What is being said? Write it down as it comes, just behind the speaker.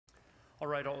All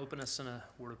right, I'll open us in a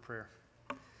word of prayer.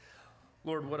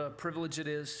 Lord, what a privilege it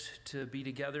is to be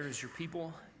together as your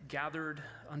people, gathered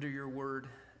under your word.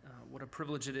 What a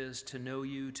privilege it is to know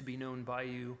you, to be known by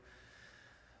you.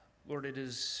 Lord, it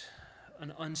is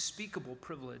an unspeakable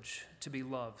privilege to be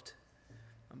loved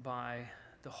by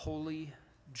the holy,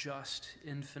 just,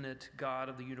 infinite God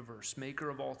of the universe, maker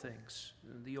of all things,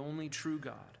 the only true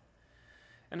God,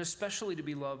 and especially to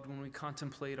be loved when we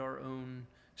contemplate our own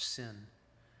sin.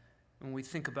 When we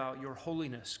think about your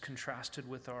holiness contrasted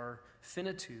with our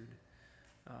finitude,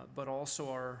 but also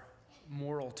our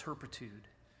moral turpitude.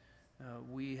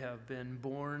 We have been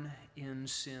born in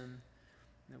sin.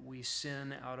 We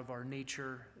sin out of our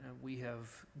nature. We have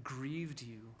grieved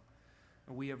you.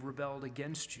 We have rebelled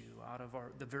against you out of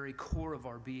the very core of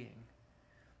our being.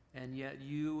 And yet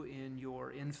you, in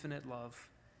your infinite love,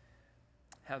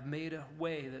 have made a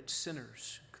way that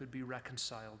sinners could be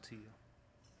reconciled to you.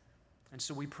 And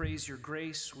so we praise your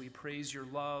grace, we praise your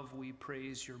love, we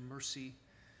praise your mercy.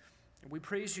 We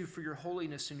praise you for your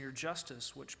holiness and your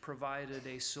justice, which provided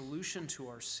a solution to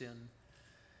our sin,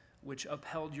 which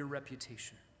upheld your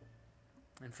reputation.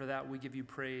 And for that we give you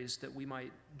praise, that we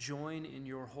might join in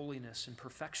your holiness and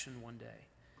perfection one day,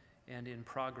 and in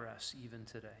progress even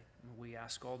today. And we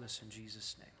ask all this in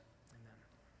Jesus' name.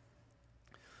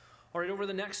 All right, over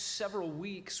the next several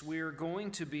weeks, we're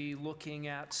going to be looking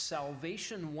at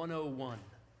Salvation 101,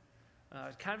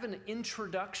 kind of an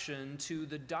introduction to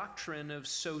the doctrine of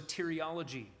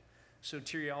soteriology.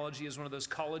 Soteriology is one of those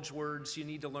college words you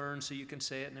need to learn so you can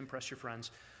say it and impress your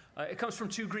friends. It comes from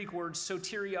two Greek words,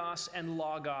 soterios and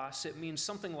logos. It means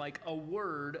something like a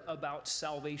word about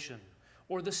salvation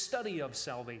or the study of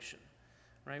salvation.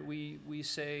 Right? We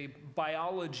say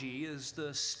biology is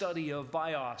the study of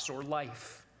bios or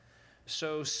life.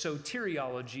 So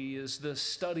soteriology is the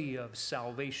study of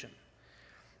salvation.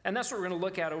 And that's what we're going to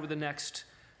look at over the next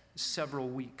several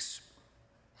weeks.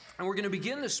 And we're going to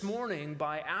begin this morning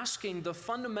by asking the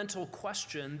fundamental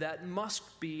question that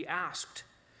must be asked.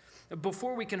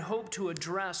 Before we can hope to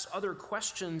address other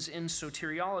questions in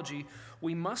soteriology,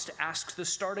 we must ask the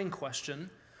starting question,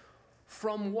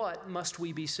 from what must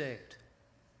we be saved?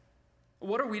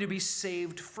 What are we to be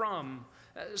saved from?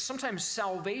 Sometimes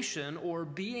salvation or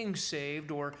being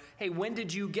saved or, hey, when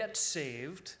did you get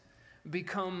saved,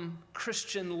 become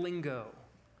Christian lingo.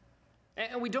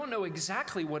 And we don't know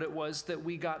exactly what it was that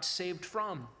we got saved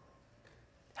from,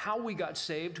 how we got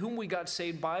saved, whom we got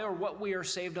saved by, or what we are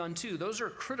saved unto. Those are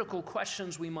critical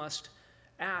questions we must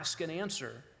ask and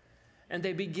answer. And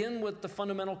they begin with the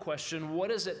fundamental question,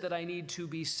 what is it that I need to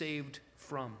be saved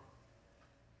from?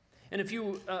 And if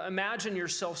you imagine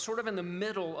yourself sort of in the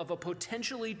middle of a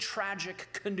potentially tragic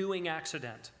canoeing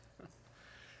accident,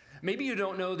 maybe you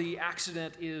don't know the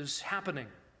accident is happening.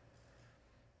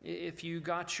 If you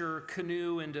got your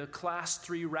canoe into class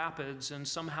 3 rapids and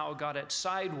somehow got it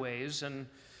sideways and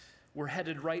were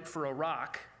headed right for a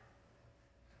rock,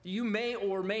 you may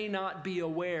or may not be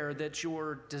aware that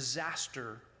your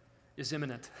disaster is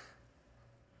imminent.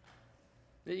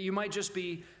 You might just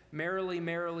be merrily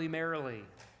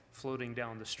floating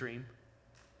down the stream.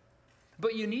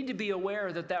 But you need to be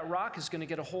aware that that rock is going to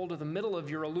get a hold of the middle of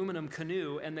your aluminum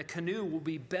canoe, and the canoe will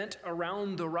be bent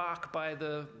around the rock by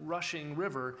the rushing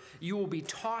river. You will be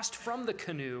tossed from the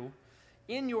canoe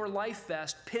in your life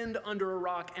vest, pinned under a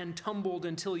rock, and tumbled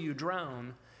until you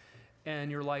drown, and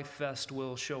your life vest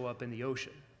will show up in the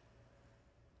ocean.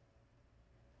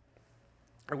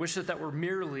 I wish that were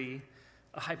merely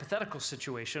a hypothetical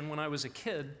situation. When I was a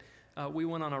kid, we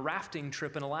went on a rafting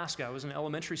trip in Alaska. I was in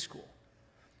elementary school.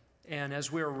 And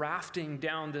as we were rafting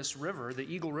down this river, the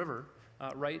Eagle River,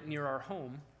 right near our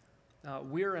home,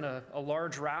 we're in a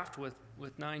large raft with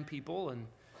 9 people. And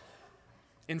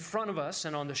in front of us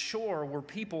and on the shore were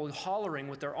people hollering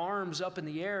with their arms up in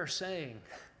the air saying,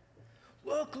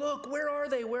 "Look, look, where are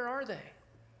they? Where are they?"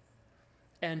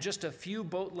 And just a few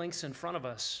boat lengths in front of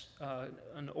us,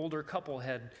 an older couple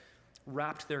had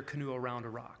wrapped their canoe around a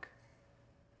rock.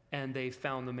 And they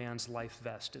found the man's life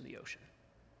vest in the ocean.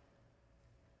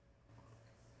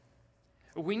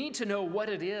 We need to know what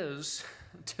it is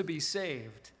to be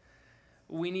saved.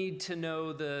 We need to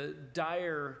know the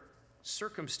dire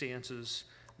circumstances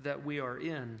that we are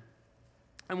in.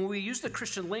 And when we use the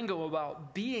Christian lingo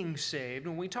about being saved,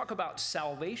 when we talk about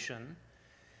salvation,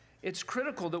 it's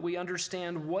critical that we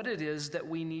understand what it is that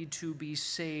we need to be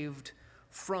saved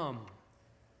from.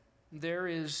 There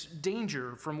is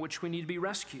danger from which we need to be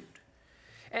rescued.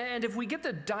 And if we get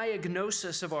the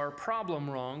diagnosis of our problem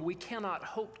wrong, we cannot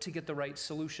hope to get the right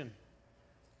solution.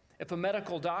 If a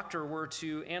medical doctor were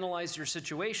to analyze your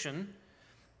situation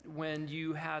when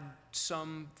you had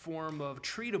some form of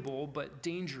treatable but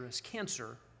dangerous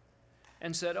cancer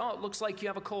and said, "Oh, it looks like you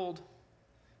have a cold.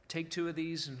 Take 2 of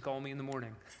these and call me in the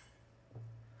morning."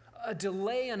 A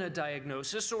delay in a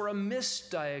diagnosis or a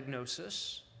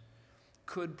misdiagnosis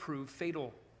could prove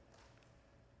fatal.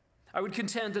 I would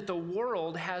contend that the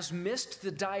world has missed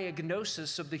the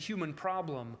diagnosis of the human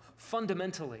problem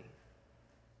fundamentally.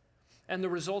 And the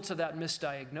results of that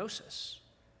misdiagnosis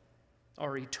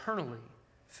are eternally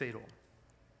fatal.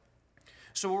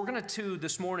 So what we're going to do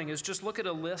this morning is just look at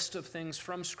a list of things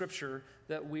from Scripture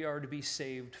that we are to be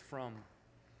saved from.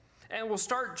 And we'll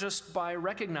start just by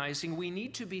recognizing we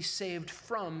need to be saved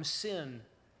from sin.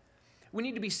 We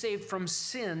need to be saved from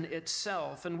sin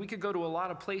itself. And we could go to a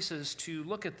lot of places to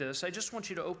look at this. I just want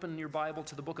you to open your Bible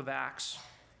to the book of Acts.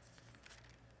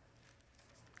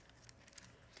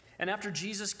 And after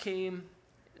Jesus came,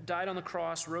 died on the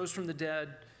cross, rose from the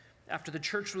dead, after the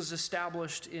church was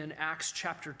established in Acts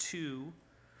chapter 2,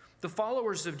 the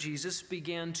followers of Jesus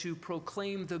began to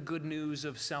proclaim the good news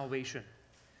of salvation.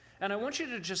 And I want you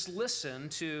to just listen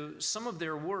to some of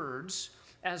their words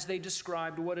as they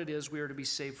described what it is we are to be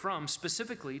saved from,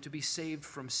 specifically to be saved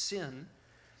from sin.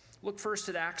 Look first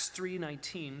at Acts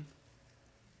 3:19.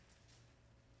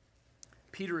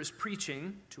 Peter is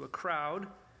preaching to a crowd,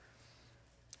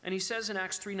 and he says in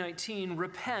Acts 3:19,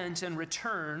 "Repent and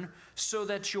return so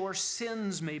that your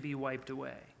sins may be wiped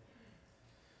away."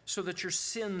 So that your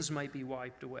sins might be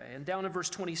wiped away. And down in verse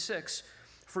 26,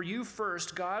 "For you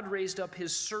first, God raised up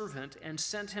his servant and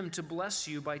sent him to bless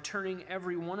you by turning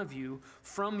every one of you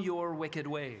from your wicked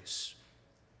ways."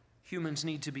 Humans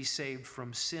need to be saved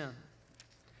from sin.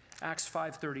 Acts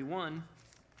 5:31,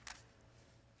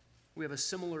 we have a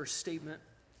similar statement.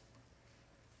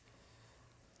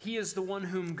 "He is the one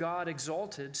whom God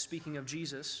exalted," speaking of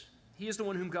Jesus, "he is the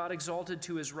one whom God exalted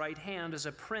to his right hand as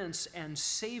a prince and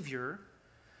savior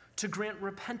to grant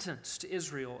repentance to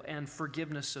Israel and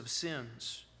forgiveness of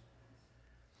sins."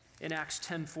 In Acts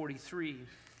 10:43,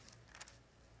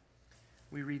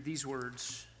 we read these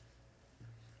words,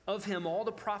 "Of him all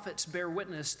the prophets bear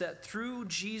witness that through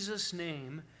Jesus'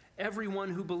 name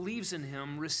everyone who believes in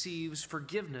him receives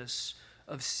forgiveness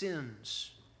of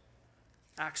sins."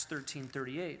 Acts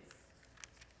 13:38,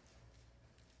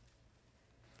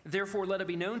 "Therefore let it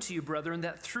be known to you, brethren,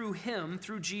 that through him,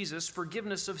 through Jesus,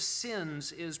 forgiveness of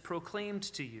sins is proclaimed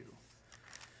to you."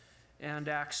 And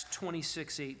Acts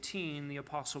 26:18, the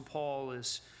Apostle Paul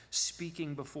is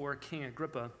speaking before King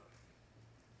Agrippa.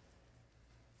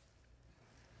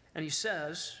 And he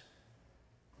says,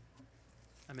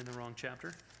 I'm in the wrong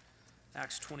chapter,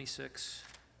 Acts 26,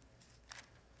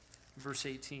 verse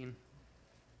 18.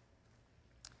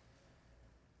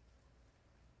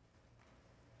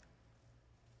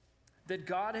 That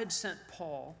God had sent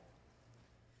Paul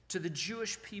to the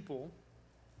Jewish people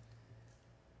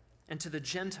and to the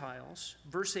Gentiles,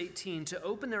 verse 18, to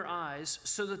open their eyes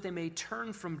so that they may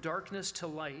turn from darkness to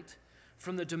light,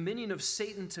 from the dominion of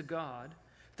Satan to God,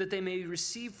 that they may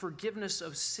receive forgiveness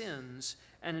of sins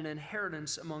and an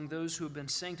inheritance among those who have been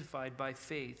sanctified by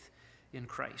faith in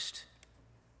Christ.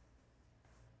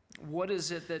 What is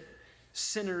it that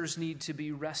sinners need to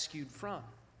be rescued from?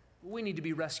 We need to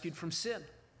be rescued from sin.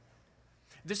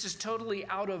 This is totally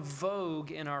out of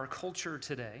vogue in our culture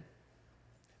today.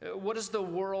 What does the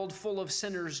world full of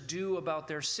sinners do about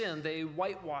their sin? They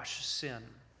whitewash sin.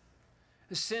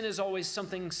 Sin is always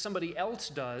something somebody else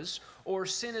does, or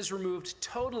sin is removed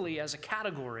totally as a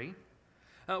category.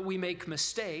 We make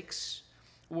mistakes.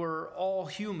 We're all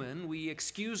human. We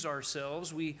excuse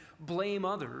ourselves. We blame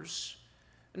others.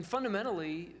 And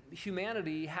fundamentally,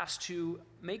 humanity has to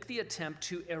make the attempt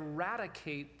to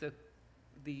eradicate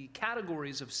the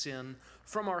categories of sin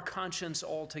from our conscience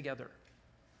altogether.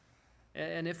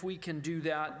 And if we can do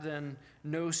that, then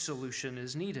no solution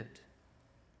is needed.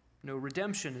 No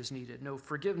redemption is needed. No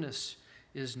forgiveness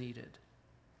is needed.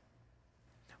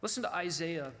 Listen to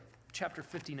Isaiah chapter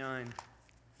 59.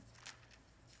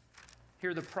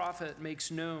 Here the prophet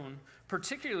makes known,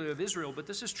 particularly of Israel, but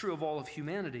this is true of all of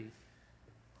humanity,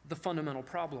 the fundamental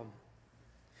problem.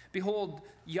 "Behold,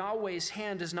 Yahweh's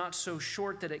hand is not so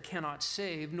short that it cannot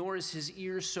save, nor is his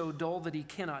ear so dull that he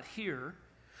cannot hear.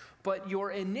 But your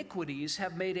iniquities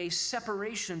have made a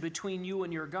separation between you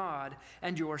and your God,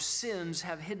 and your sins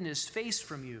have hidden his face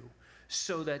from you,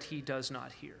 so that he does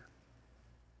not hear."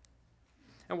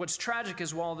 And what's tragic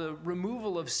is while the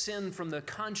removal of sin from the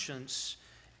conscience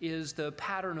is the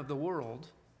pattern of the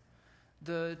world,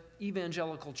 the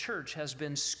evangelical church has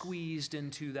been squeezed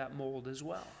into that mold as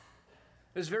well.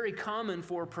 It's very common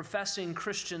for professing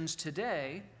Christians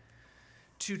today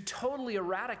to totally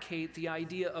eradicate the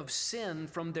idea of sin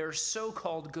from their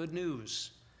so-called good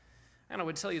news. And I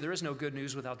would tell you, there is no good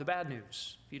news without the bad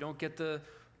news. If you don't get the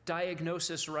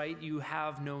diagnosis right, you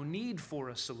have no need for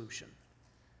a solution.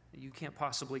 You can't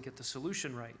possibly get the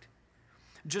solution right.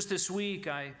 Just this week,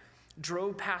 I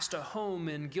drove past a home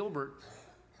in Gilbert,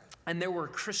 and there were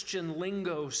Christian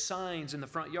lingo signs in the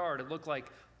front yard. It looked like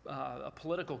a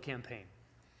political campaign.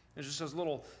 There's just those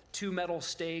little 2 metal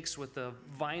stakes with the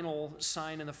vinyl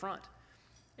sign in the front.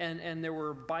 And there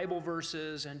were Bible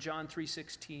verses and John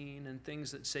 3:16 and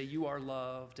things that say you are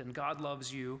loved and God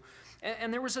loves you.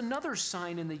 And there was another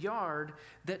sign in the yard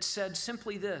that said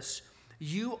simply this: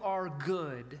 you are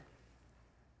good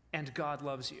and God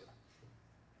loves you.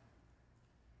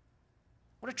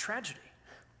 What a tragedy.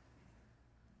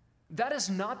 That is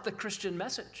not the Christian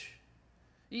message.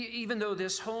 Even though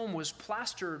this home was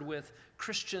plastered with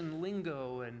Christian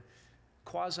lingo and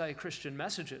quasi-Christian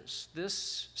messages,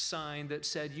 this sign that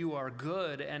said you are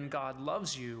good and God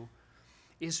loves you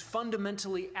is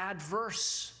fundamentally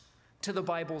adverse to the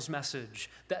Bible's message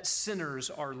that sinners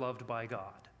are loved by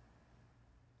God.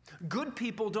 Good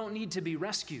people don't need to be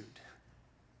rescued,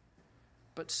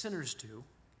 but sinners do.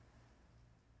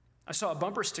 I saw a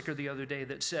bumper sticker the other day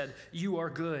that said, you are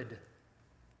good,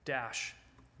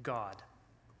 God.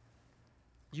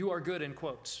 You are good in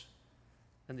quotes.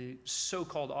 And the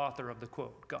so-called author of the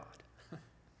quote, God.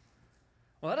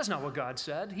 Well, that is not what God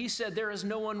said. He said, there is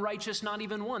no one righteous, not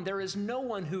even one. There is no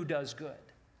one who does good.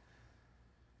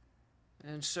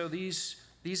 And so these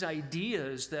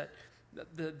ideas that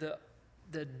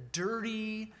the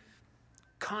dirty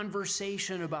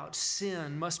conversation about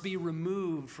sin must be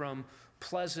removed from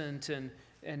pleasant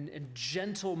and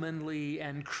gentlemanly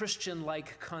and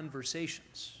Christian-like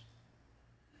conversations.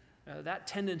 That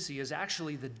tendency is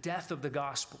actually the death of the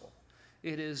gospel.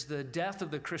 It is the death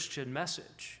of the Christian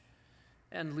message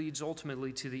and leads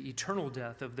ultimately to the eternal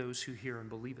death of those who hear and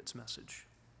believe its message.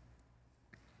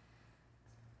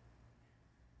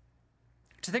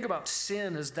 To think about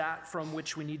sin as that from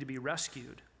which we need to be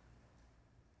rescued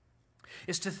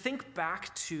is to think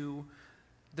back to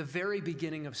the very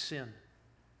beginning of sin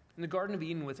in the Garden of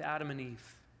Eden with Adam and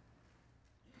Eve.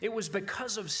 It was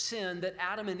because of sin that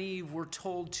Adam and Eve were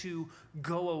told to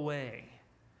go away.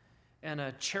 And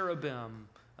a cherubim,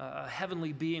 a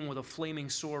heavenly being with a flaming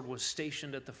sword, was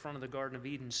stationed at the front of the Garden of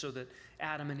Eden so that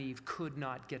Adam and Eve could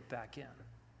not get back in.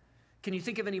 Can you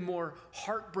think of any more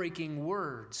heartbreaking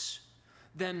words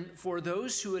than for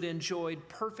those who had enjoyed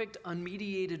perfect,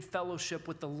 unmediated fellowship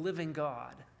with the living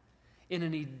God in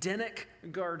an Edenic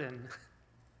garden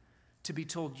to be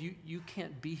told, you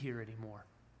can't be here anymore.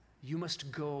 You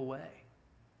must go away.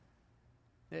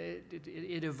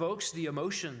 It evokes the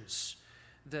emotions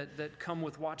that come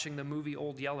with watching the movie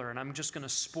Old Yeller, and I'm just going to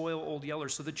spoil Old Yeller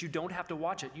so that you don't have to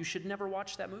watch it. You should never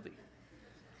watch that movie.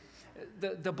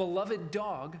 The beloved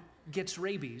dog gets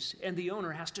rabies, and the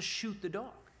owner has to shoot the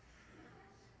dog.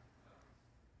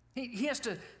 He has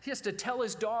to tell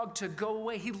his dog to go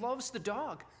away. He loves the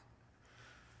dog,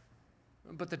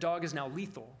 but the dog is now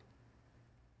lethal.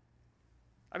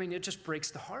 I mean, it just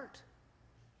breaks the heart.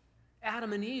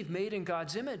 Adam and Eve, made in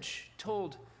God's image,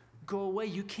 told, go away,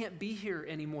 you can't be here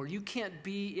anymore. You can't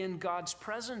be in God's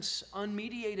presence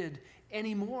unmediated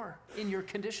anymore in your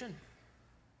condition.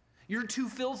 You're too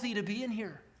filthy to be in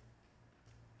here.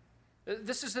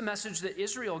 This is the message that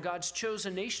Israel, God's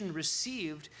chosen nation,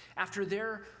 received after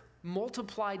their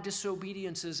multiplied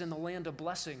disobediences in the land of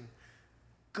blessing.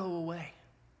 Go away.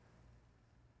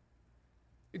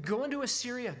 Go into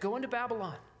Assyria, go into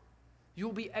Babylon. You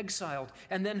will be exiled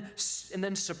and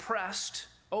then suppressed,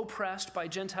 oppressed by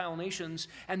Gentile nations,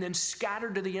 and then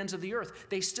scattered to the ends of the earth.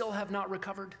 They still have not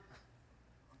recovered.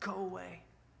 Go away.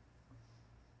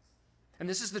 And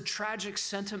this is the tragic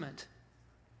sentiment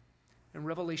in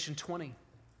Revelation 20.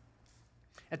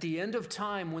 At the end of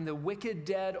time, when the wicked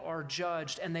dead are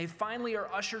judged and they finally are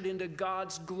ushered into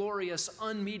God's glorious,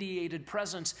 unmediated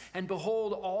presence and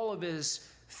behold all of his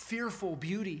fearful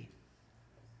beauty,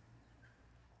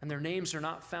 and their names are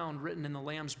not found written in the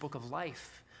Lamb's book of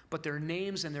life, but their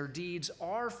names and their deeds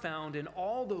are found in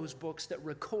all those books that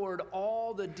record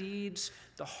all the deeds,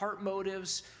 the heart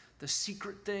motives, the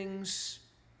secret things,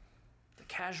 the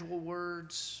casual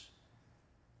words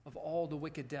of all the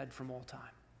wicked dead from all time.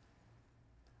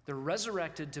 They're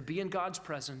resurrected to be in God's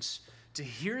presence, to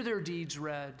hear their deeds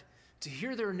read, to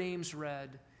hear their names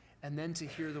read, and then to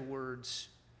hear the words,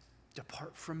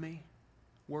 depart from me,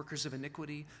 workers of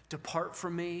iniquity. Depart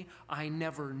from me, I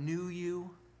never knew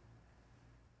you.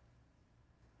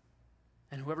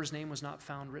 And whoever's name was not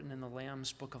found written in the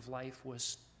Lamb's book of life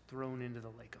was thrown into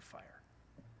the lake of fire.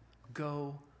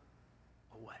 Go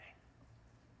away.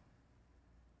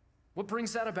 What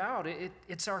brings that about?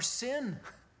 It's our sin.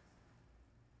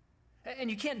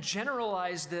 And you can't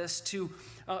generalize this to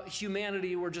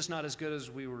humanity. We're just not as good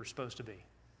as we were supposed to be.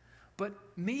 But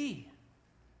me,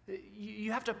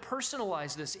 you have to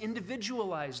personalize this,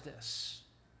 individualize this.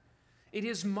 It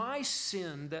is my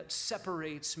sin that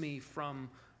separates me from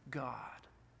God.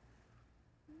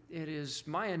 It is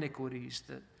my iniquities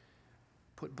that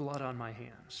put blood on my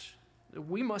hands.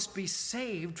 We must be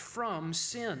saved from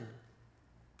sin.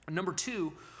 Number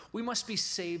two, we must be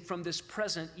saved from this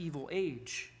present evil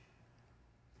age.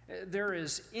 There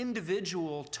is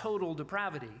individual total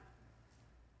depravity,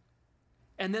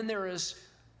 and then there is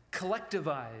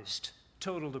collectivized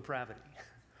total depravity.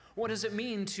 What does it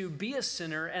mean to be a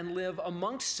sinner and live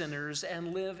amongst sinners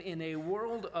and live in a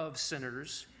world of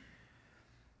sinners?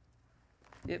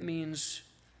 It means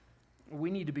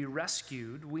we need to be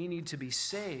rescued, we need to be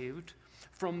saved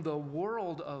from the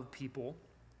world of people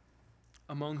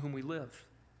among whom we live.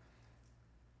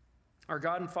 Our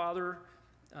God and Father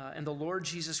and the Lord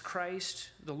Jesus Christ,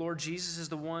 the Lord Jesus is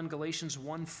the one, Galatians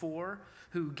 1:4,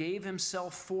 who gave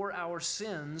himself for our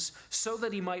sins so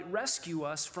that he might rescue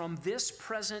us from this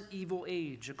present evil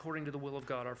age, according to the will of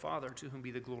God our Father, to whom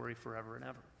be the glory forever and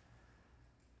ever.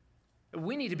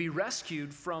 We need to be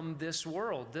rescued from this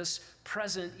world, this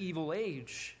present evil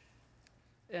age.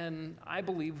 And I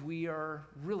believe we are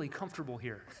really comfortable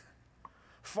here.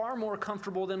 Far more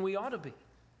comfortable than we ought to be.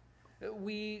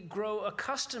 We grow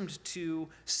accustomed to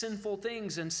sinful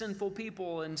things and sinful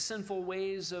people and sinful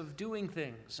ways of doing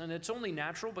things. And it's only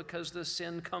natural because the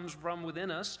sin comes from within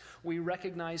us. We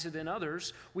recognize it in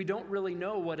others. We don't really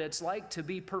know what it's like to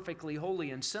be perfectly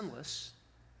holy and sinless.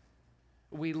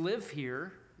 We live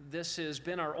here. This has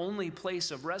been our only place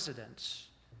of residence.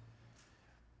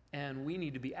 And we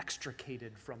need to be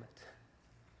extricated from it.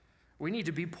 We need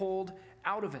to be pulled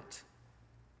out of it.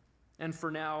 And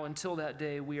for now, until that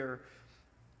day, we are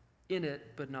in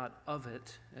it, but not of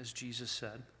it, as Jesus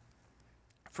said.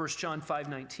 1 John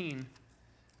 5:19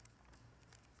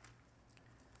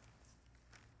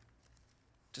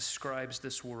 describes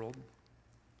this world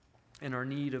and our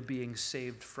need of being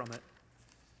saved from it.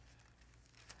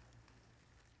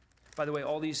 By the way,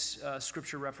 all these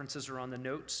scripture references are on the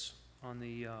notes on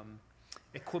the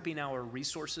Equipping Our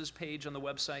Resources page on the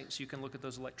website, so you can look at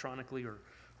those electronically or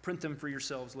print them for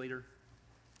yourselves later.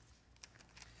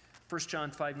 1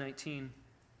 John 5:19,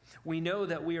 we know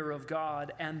that we are of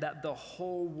God and that the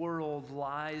whole world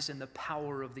lies in the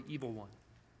power of the evil one.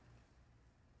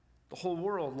 The whole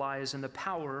world lies in the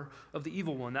power of the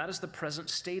evil one. That is the present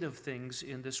state of things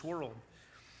in this world.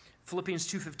 Philippians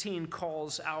 2:15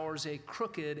 calls ours a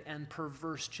crooked and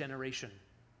perverse generation.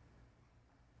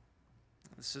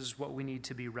 This is what we need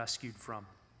to be rescued from.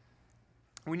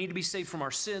 We need to be saved from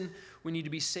our sin. We need to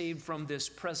be saved from this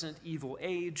present evil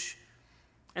age.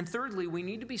 And thirdly, we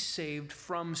need to be saved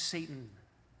from Satan.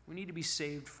 We need to be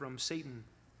saved from Satan.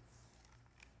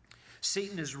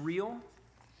 Satan is real.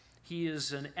 He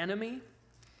is an enemy.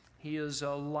 He is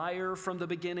a liar from the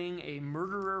beginning, a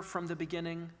murderer from the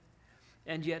beginning,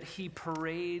 and yet he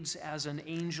parades as an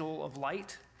angel of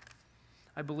light.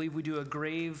 I believe we do a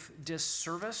grave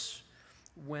disservice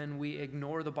when we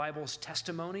ignore the Bible's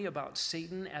testimony about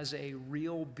Satan as a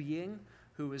real being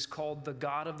who is called the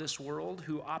God of this world,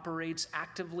 who operates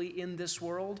actively in this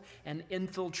world and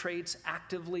infiltrates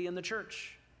actively in the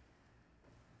church.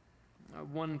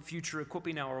 One future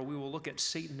equipping hour, we will look at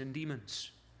Satan and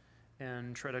demons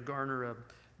and try to garner a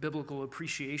biblical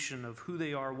appreciation of who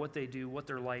they are, what they do, what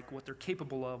they're like, what they're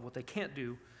capable of, what they can't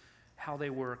do, how they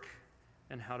work,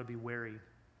 and how to be wary.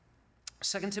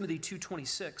 2 Timothy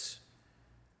 2:26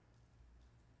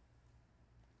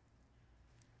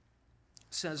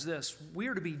 says this, we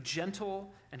are to be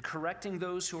gentle and correcting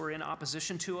those who are in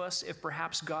opposition to us, if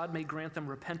perhaps God may grant them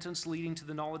repentance leading to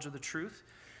the knowledge of the truth,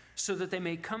 so that they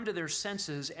may come to their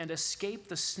senses and escape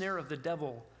the snare of the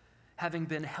devil, having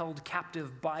been held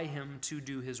captive by him to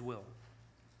do his will.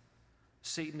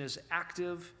 Satan is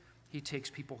active. He takes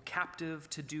people captive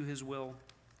to do his will.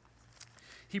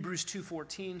 Hebrews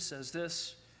 2:14 says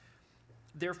this,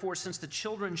 therefore, since the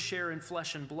children share in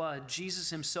flesh and blood, Jesus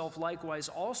himself likewise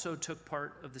also took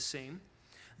part of the same,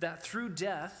 that through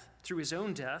death, through his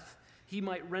own death, he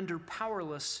might render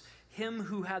powerless him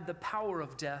who had the power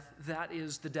of death, that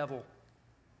is the devil.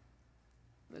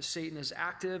 Satan is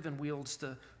active and wields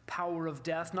the power of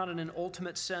death, not in an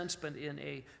ultimate sense, but in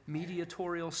a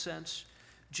mediatorial sense.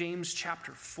 James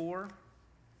chapter 4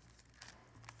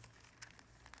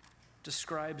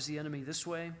 describes the enemy this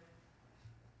way.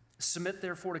 Submit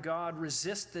therefore to God,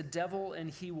 resist the devil, and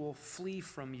he will flee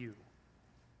from you.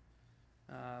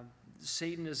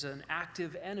 Satan is an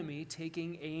active enemy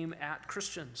taking aim at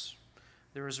Christians.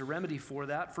 There is a remedy for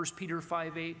that. 1 Peter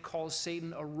 5:8 calls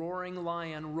Satan a roaring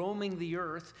lion roaming the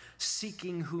earth,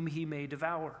 seeking whom he may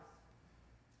devour.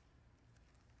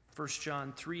 1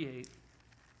 John 3:8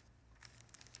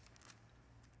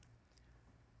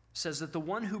 says that the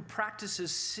one who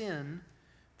practices sin,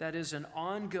 that is an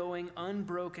ongoing,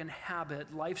 unbroken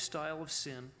habit, lifestyle of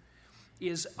sin,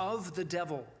 is of the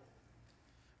devil.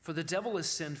 For the devil has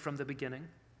sinned from the beginning,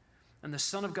 and the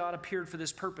Son of God appeared for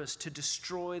this purpose, to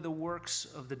destroy the works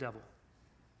of the devil.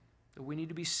 That we need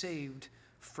to be saved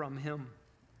from him.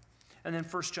 And then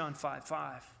 1 John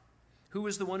 5:5. Who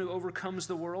is the one who overcomes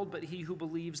the world but he who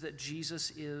believes that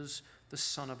Jesus is the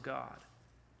Son of God?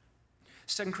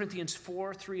 2 Corinthians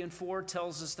 4:3 and 4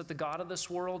 tells us that the god of this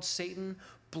world, Satan,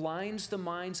 blinds the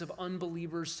minds of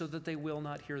unbelievers so that they will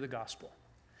not hear the gospel.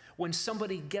 When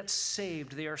somebody gets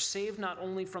saved, they are saved not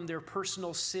only from their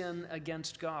personal sin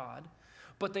against God,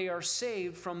 but they are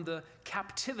saved from the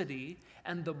captivity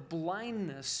and the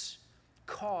blindness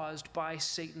caused by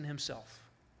Satan himself.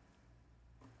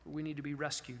 We need to be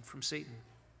rescued from Satan.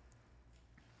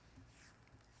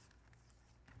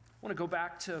 I want to go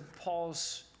back to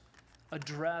Paul's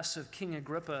address of King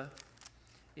Agrippa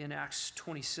in Acts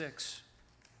 26.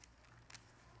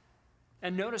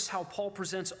 And notice how Paul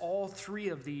presents all three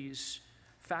of these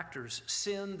factors: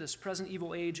 sin, this present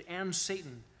evil age, and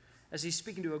Satan, as he's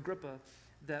speaking to Agrippa,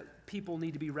 that people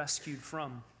need to be rescued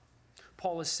from.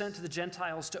 Paul is sent to the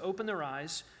Gentiles to open their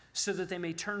eyes so that they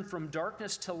may turn from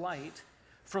darkness to light,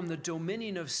 from the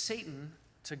dominion of Satan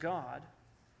to God,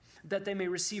 that they may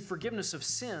receive forgiveness of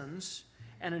sins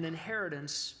and an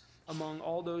inheritance among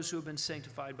all those who have been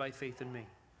sanctified by faith in me.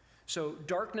 So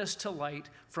darkness to light,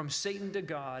 from Satan to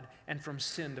God, and from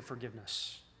sin to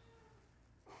forgiveness.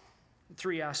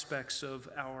 Three aspects of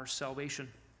our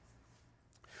salvation.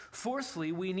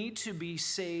 Fourthly, we need to be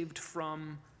saved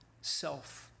from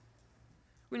self.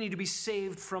 We need to be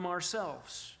saved from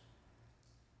ourselves.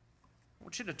 I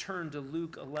want you to turn to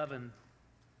Luke 11.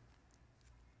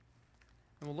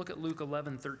 And we'll look at Luke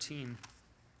 11:13.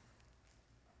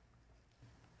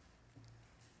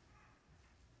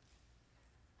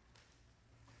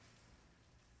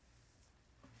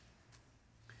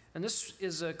 And this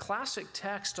is a classic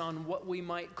text on what we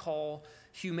might call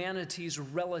humanity's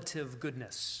relative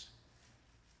goodness.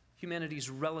 Humanity's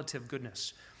relative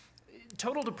goodness.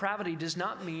 Total depravity does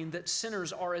not mean that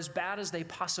sinners are as bad as they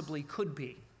possibly could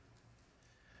be.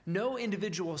 No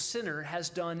individual sinner has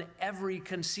done every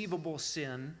conceivable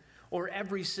sin or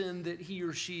every sin that he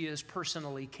or she is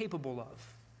personally capable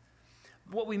of.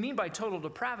 What we mean by total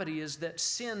depravity is that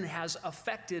sin has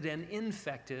affected and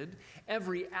infected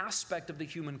every aspect of the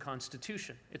human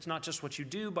constitution. It's not just what you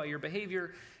do by your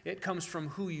behavior. It comes from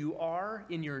who you are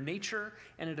in your nature,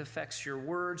 and it affects your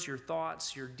words, your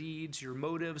thoughts, your deeds, your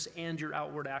motives, and your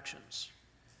outward actions.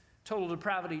 Total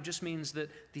depravity just means that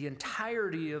the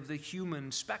entirety of the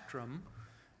human spectrum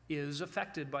is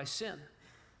affected by sin.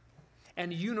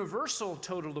 And universal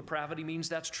total depravity means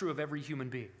that's true of every human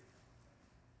being.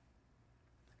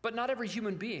 But not every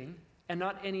human being, and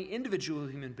not any individual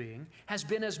human being, has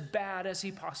been as bad as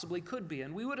he possibly could be.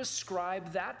 And we would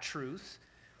ascribe that truth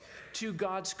to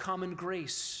God's common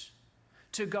grace,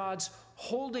 to God's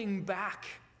holding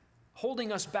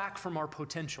us back from our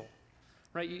potential.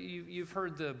 Right? You've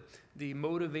heard the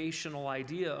motivational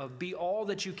idea of be all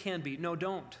that you can be. No,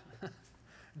 don't.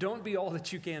 Don't be all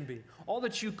that you can be. All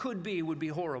that you could be would be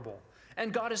horrible.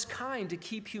 And God is kind to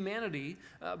keep humanity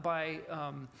by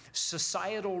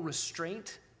societal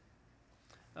restraint,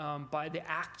 by the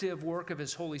active work of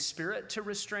his Holy Spirit to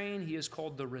restrain. He is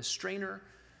called the restrainer,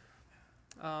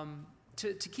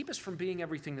 to keep us from being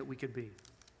everything that we could be.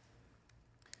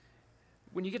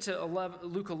 When you get to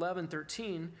Luke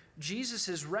 11:13, Jesus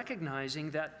is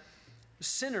recognizing that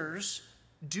sinners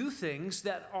do things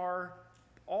that are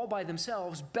all by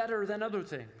themselves better than other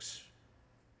things.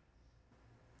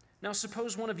 Now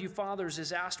suppose one of you fathers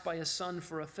is asked by his son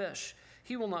for a fish.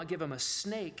 He will not give him a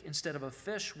snake instead of a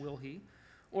fish, will he?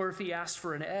 Or if he asks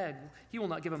for an egg, he will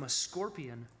not give him a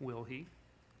scorpion, will he?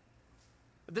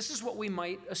 This is what we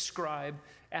might ascribe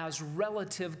as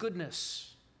relative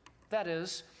goodness. That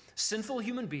is, sinful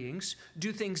human beings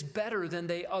do things better than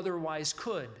they otherwise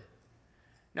could.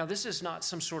 Now, this is not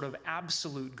some sort of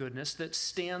absolute goodness that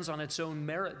stands on its own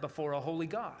merit before a holy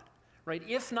God, right?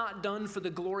 If not done for the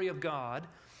glory of God,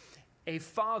 a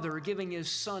father giving his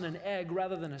son an egg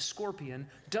rather than a scorpion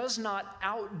does not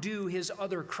outdo his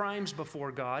other crimes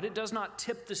before God. It does not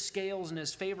tip the scales in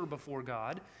his favor before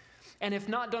God. And if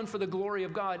not done for the glory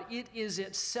of God, it is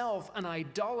itself an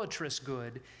idolatrous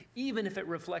good, even if it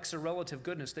reflects a relative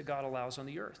goodness that God allows on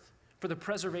the earth for the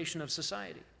preservation of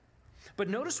society. But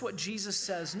notice what Jesus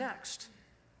says next.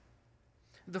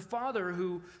 The Father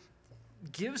who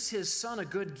gives his Son a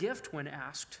good gift when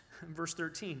asked, verse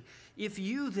 13, if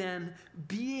you then,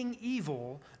 being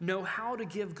evil, know how to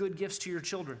give good gifts to your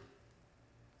children.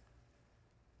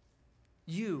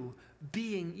 You,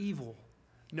 being evil,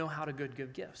 know how to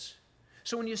give gifts.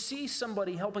 So when you see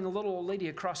somebody helping a little old lady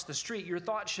across the street, your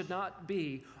thought should not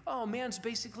be, oh, man's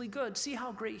basically good. See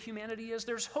how great humanity is?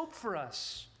 There's hope for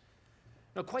us.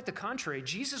 No, quite the contrary.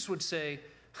 Jesus would say,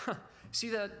 see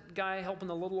that guy helping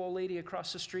the little old lady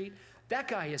across the street? That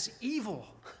guy is evil.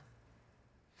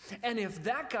 And if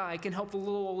that guy can help the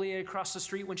little old lady across the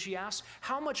street when she asks,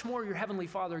 how much more your heavenly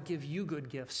Father give you good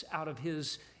gifts out of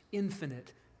his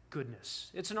infinite goodness?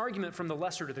 It's an argument from the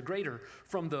lesser to the greater,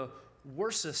 from the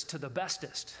worsest to the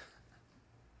bestest.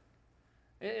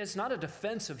 It's not a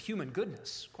defense of human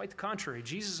goodness. Quite the contrary.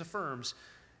 Jesus affirms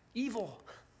evil.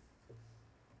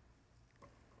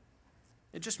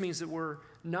 It just means that we're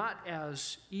not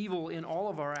as evil in all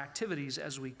of our activities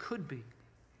as we could be.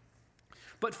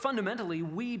 But fundamentally,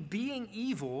 we, being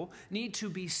evil, need to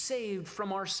be saved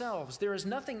from ourselves. There is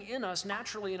nothing in us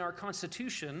naturally in our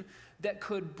constitution that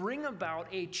could bring about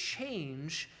a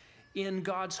change in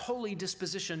God's holy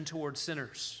disposition towards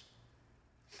sinners.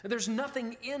 There's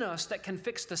nothing in us that can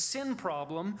fix the sin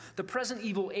problem, the present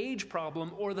evil age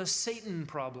problem, or the Satan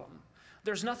problem.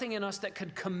 There's nothing in us that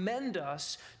could commend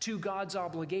us to God's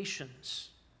obligations.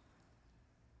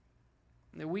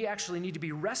 We actually need to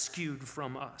be rescued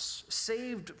from us,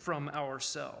 saved from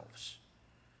ourselves.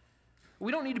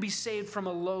 We don't need to be saved from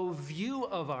a low view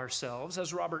of ourselves,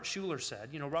 as Robert Schuller said.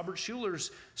 You know, Robert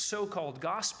Schuller's so-called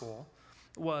gospel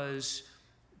was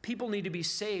people need to be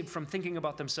saved from thinking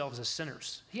about themselves as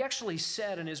sinners. He actually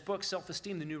said in his book,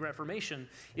 Self-Esteem, The New Reformation,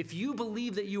 if you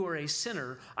believe that you are a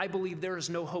sinner, I believe there is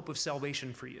no hope of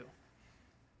salvation for you.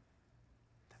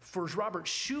 For Robert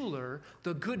Schuller,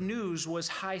 the good news was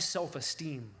high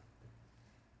self-esteem.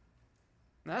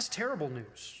 That's terrible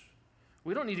news.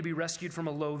 We don't need to be rescued from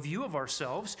a low view of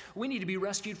ourselves. We need to be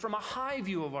rescued from a high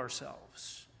view of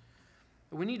ourselves.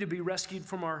 We need to be rescued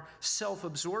from our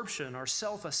self-absorption, our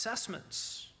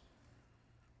self-assessments.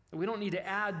 We don't need to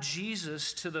add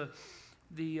Jesus to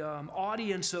the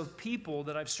audience of people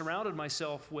that I've surrounded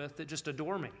myself with that just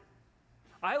adore me.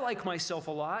 I like myself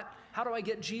a lot. How do I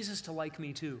get Jesus to like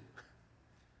me too?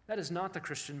 That is not the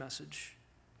Christian message.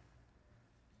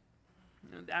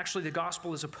 Actually, the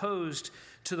gospel is opposed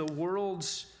to the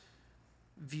world's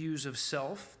views of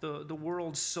self. The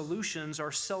world's solutions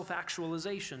are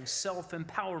self-actualization,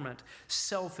 self-empowerment,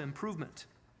 self-improvement.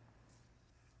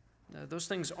 Those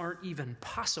things aren't even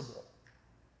possible.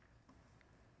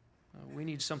 We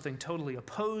need something totally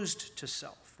opposed to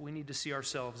self. We need to see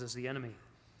ourselves as the enemy.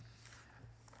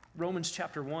 Romans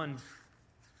chapter 1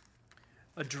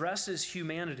 addresses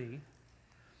humanity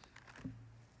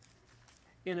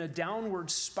in a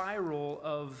downward spiral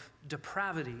of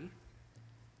depravity.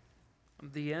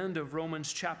 The end of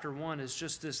Romans chapter 1 is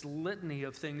just this litany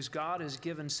of things God has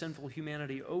given sinful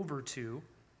humanity over to.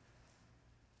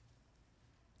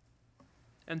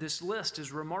 And this list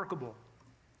is remarkable.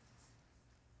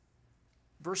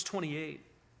 Verse 28,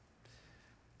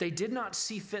 they did not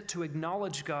see fit to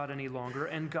acknowledge God any longer,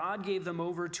 and God gave them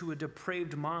over to a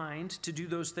depraved mind to do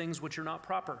those things which are not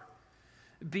proper,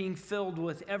 being filled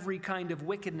with every kind of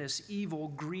wickedness, evil,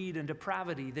 greed, and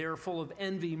depravity. They are full of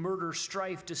envy, murder,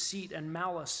 strife, deceit, and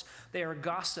malice. They are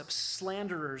gossips,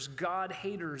 slanderers,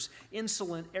 God-haters,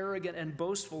 insolent, arrogant, and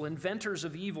boastful, inventors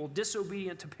of evil,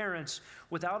 disobedient to parents,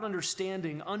 without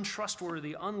understanding,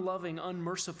 untrustworthy, unloving,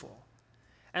 unmerciful.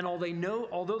 And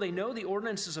although they know the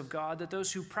ordinances of God, that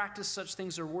those who practice such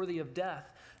things are worthy of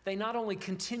death, they not only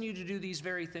continue to do these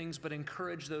very things, but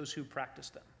encourage those who practice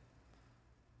them.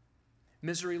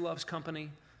 Misery loves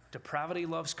company. Depravity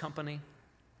loves company.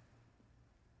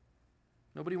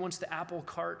 Nobody wants the apple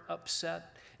cart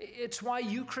upset. It's why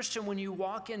you, Christian, when you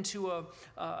walk into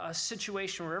a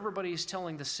situation where everybody's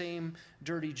telling the same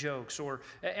dirty jokes, or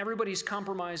everybody's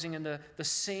compromising in the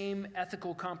same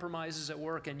ethical compromises at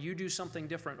work, and you do something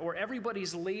different, or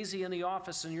everybody's lazy in the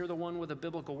office and you're the one with a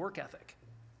biblical work ethic,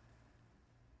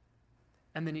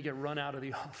 and then you get run out of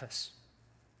the office.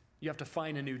 You have to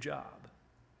find a new job.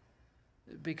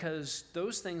 Because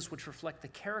those things which reflect the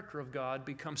character of God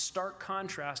become stark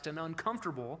contrast and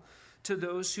uncomfortable to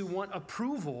those who want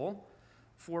approval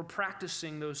for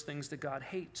practicing those things that God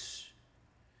hates.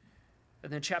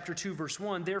 And then chapter 2, verse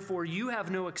 1, therefore you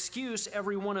have no excuse,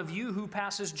 every one of you who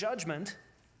passes judgment.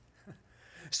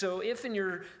 So if in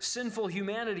your sinful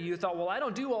humanity you thought, well, I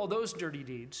don't do all those dirty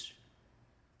deeds,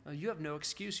 you have no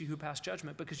excuse, you who pass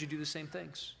judgment, because you do the same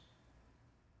things.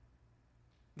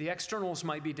 The externals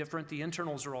might be different, the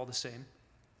internals are all the same.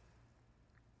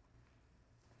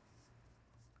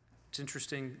 It's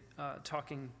interesting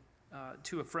talking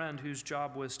to a friend whose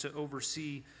job was to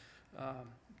oversee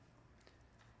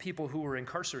people who were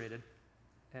incarcerated,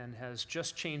 and has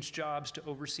just changed jobs to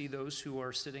oversee those who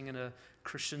are sitting in a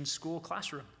Christian school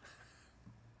classroom.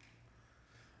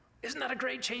 Isn't that a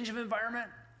great change of environment?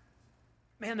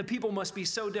 Man, the people must be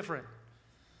so different.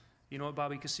 You know what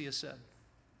Bobby Casillas said?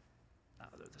 No,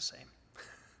 they're the same.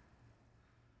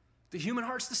 The human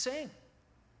heart's the same.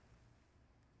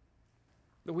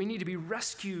 But we need to be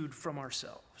rescued from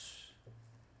ourselves.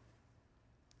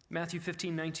 Matthew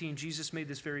 15:19, Jesus made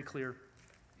this very clear.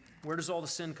 Where does all the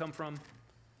sin come from?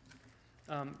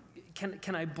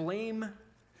 Can I blame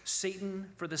Satan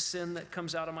for the sin that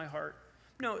comes out of my heart?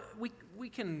 No, we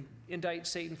can indict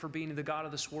Satan for being the god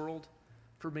of this world,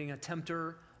 for being a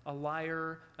tempter, a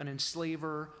liar, an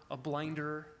enslaver, a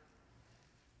blinder.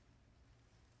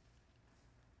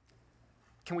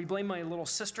 Can we blame my little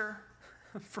sister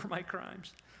for my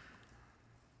crimes?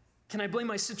 Can I blame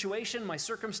my situation, my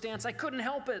circumstance? I couldn't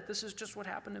help it. This is just what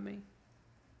happened to me.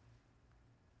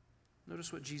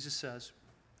 Notice what Jesus says.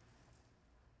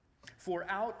 For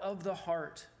out of the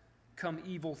heart come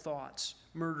evil thoughts,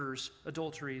 murders,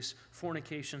 adulteries,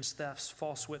 fornications, thefts,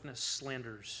 false witness,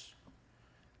 slanders.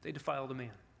 They defile the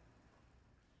man.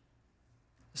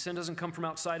 Sin doesn't come from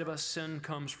outside of us. Sin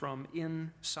comes from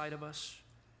inside of us.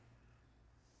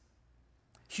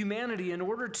 Humanity, in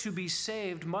order to be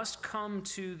saved, must come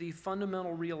to the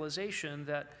fundamental realization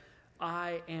that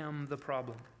I am the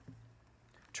problem.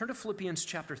 Turn to Philippians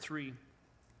chapter 3.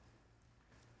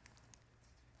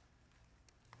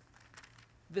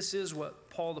 This is what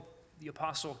Paul the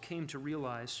apostle came to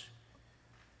realize.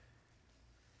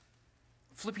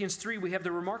 Philippians 3, we have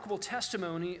the remarkable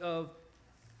testimony of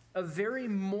a very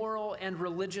moral and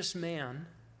religious man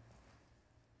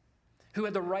who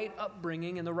had the right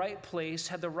upbringing in the right place,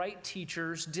 had the right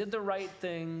teachers, did the right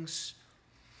things,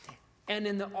 and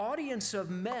in the audience of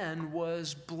men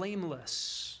was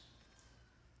blameless.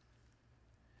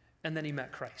 And then he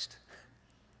met Christ.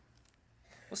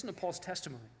 Listen to Paul's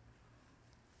testimony.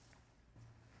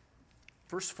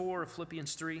 Verse 4 of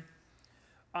Philippians 3,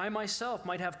 I myself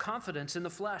might have confidence in the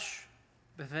flesh.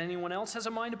 But if anyone else has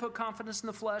a mind to put confidence in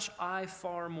the flesh, I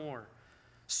far more.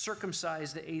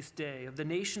 Circumcised the 8th day, of the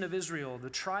nation of Israel, the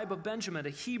tribe of Benjamin, a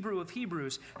Hebrew of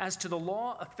Hebrews, as to the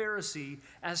law, a Pharisee,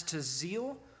 as to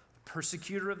zeal,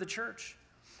 persecutor of the church,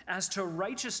 as to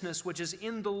righteousness which is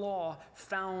in the law,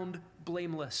 found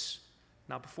blameless,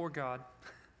 not before God,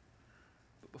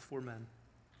 but before men.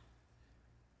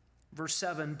 Verse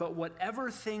 7, but whatever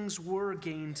things were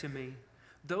gain to me,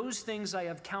 those things I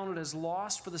have counted as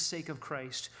loss for the sake of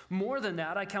Christ. More than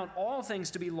that, I count all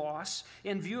things to be loss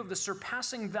in view of the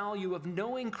surpassing value of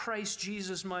knowing Christ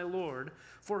Jesus my Lord,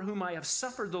 for whom I have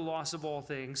suffered the loss of all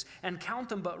things, and count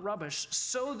them but rubbish,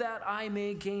 so that I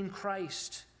may gain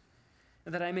Christ,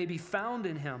 and that I may be found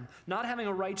in him, not having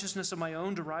a righteousness of my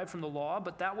own derived from the law,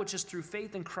 but that which is through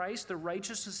faith in Christ, the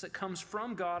righteousness that comes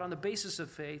from God on the basis of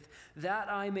faith,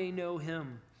 that I may know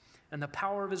him, and the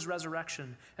power of his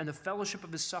resurrection, and the fellowship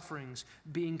of his sufferings,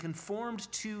 being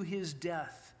conformed to his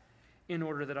death, in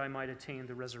order that I might attain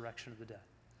the resurrection of the dead.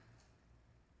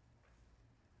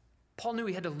 Paul knew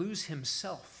he had to lose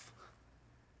himself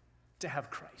to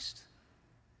have Christ.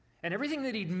 And everything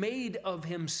that he'd made of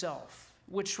himself,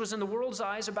 which was in the world's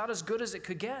eyes about as good as it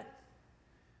could get,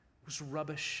 was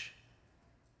rubbish.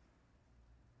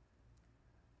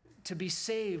 To be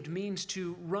saved means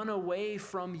to run away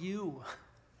from you.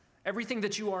 Everything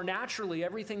that you are naturally,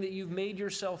 everything that you've made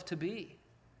yourself to be,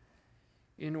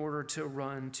 in order to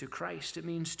run to Christ. It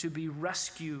means to be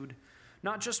rescued,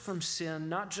 not just from sin,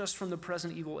 not just from the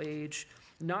present evil age,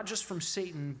 not just from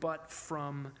Satan, but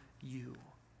from you.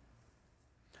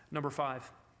 Number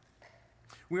 5,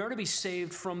 we are to be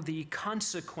saved from the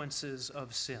consequences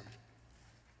of sin.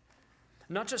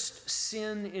 Not just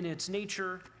sin in its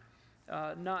nature,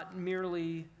 not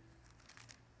merely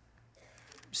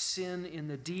sin in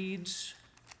the deeds,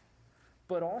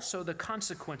 but also the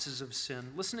consequences of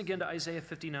sin. Listen again to Isaiah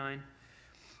 59.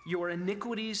 Your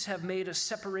iniquities have made a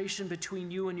separation between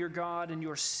you and your God, and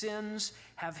your sins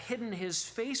have hidden his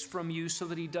face from you so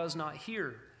that he does not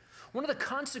hear. One of the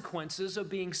consequences of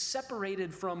being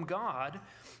separated from God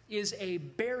is a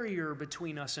barrier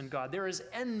between us and God. There is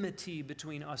enmity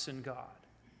between us and God.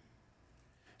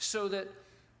 So that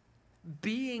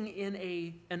being in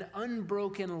an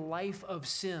unbroken life of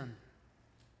sin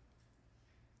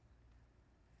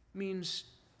means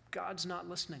God's not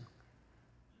listening.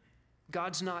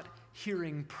 God's not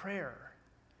hearing prayer.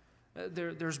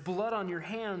 There's blood on your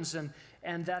hands,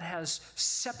 and that has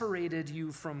separated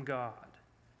you from God.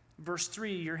 Verse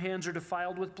 3, your hands are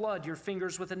defiled with blood, your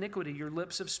fingers with iniquity, your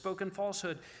lips have spoken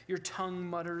falsehood, your tongue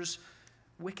mutters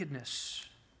wickedness.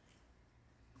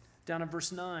 Down in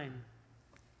verse 9,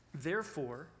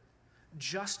 therefore,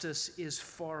 justice is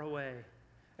far away,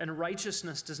 and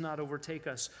righteousness does not overtake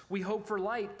us. We hope for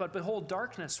light, but behold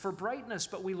darkness, for brightness,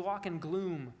 but we walk in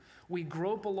gloom. We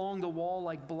grope along the wall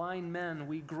like blind men.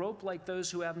 We grope like those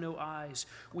who have no eyes.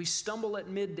 We stumble at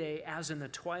midday as in the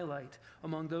twilight.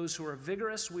 Among those who are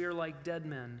vigorous, we are like dead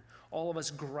men. All of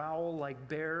us growl like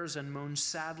bears and moan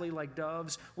sadly like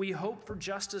doves. We hope for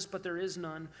justice, but there is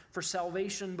none. For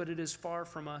salvation, but it is far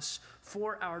from us.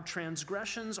 For our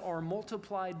transgressions are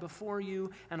multiplied before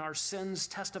you, and our sins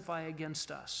testify against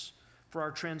us. For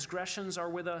our transgressions are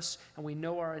with us, and we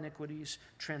know our iniquities,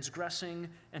 transgressing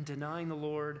and denying the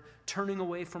Lord, turning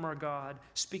away from our God,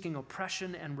 speaking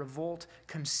oppression and revolt,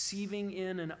 conceiving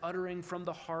in and uttering from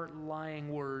the heart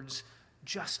lying words.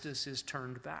 Justice is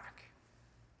turned back.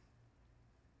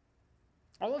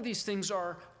 All of these things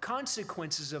are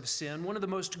consequences of sin. One of the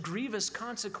most grievous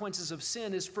consequences of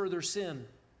sin is further sin.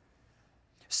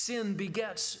 Sin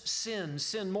begets sin.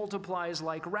 Sin multiplies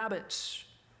like rabbits.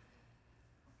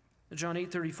 John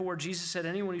 8:34, Jesus said,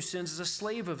 anyone who sins is a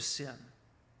slave of sin.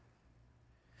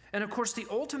 And of course, the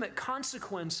ultimate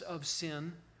consequence of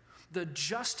sin, the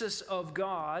justice of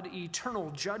God,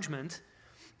 eternal judgment,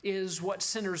 is what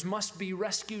sinners must be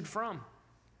rescued from.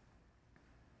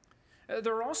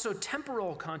 There are also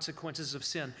temporal consequences of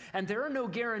sin, and there are no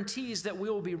guarantees that we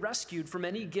will be rescued from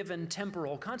any given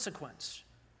temporal consequence.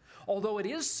 Although it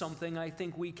is something I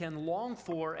think we can long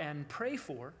for and pray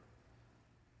for,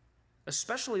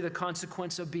 especially the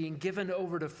consequence of being given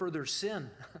over to further sin.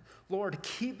 Lord,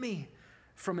 keep me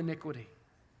from iniquity.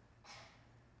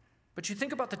 But you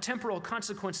think about the temporal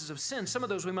consequences of sin. Some of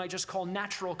those we might just call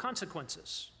natural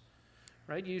consequences,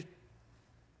 right? You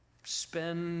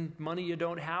spend money you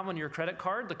don't have on your credit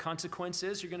card. The consequence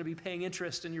is you're going to be paying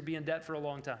interest and you'll be in debt for a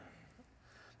long time.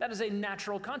 That is a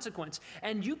natural consequence.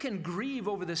 And you can grieve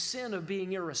over the sin of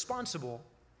being irresponsible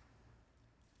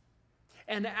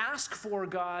and ask for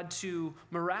God to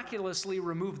miraculously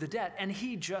remove the debt, and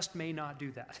he just may not do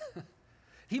that.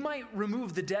 He might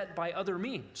remove the debt by other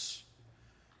means,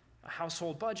 a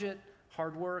household budget,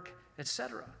 hard work,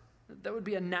 etc. That would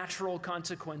be a natural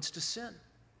consequence to sin.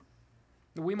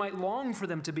 We might long for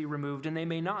them to be removed, and they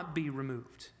may not be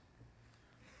removed.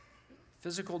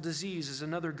 Physical disease is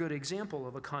another good example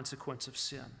of a consequence of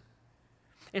sin.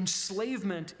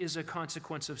 Enslavement is a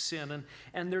consequence of sin,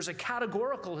 and there's a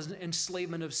categorical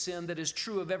enslavement of sin that is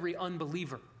true of every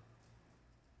unbeliever.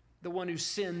 The one who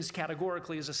sins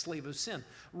categorically is a slave of sin.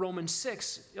 Romans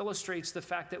 6 illustrates the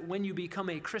fact that when you become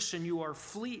a Christian, you are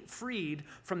freed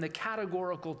from the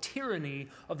categorical tyranny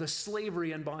of the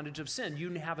slavery and bondage of sin.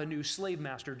 You have a new slave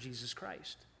master, Jesus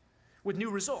Christ, with new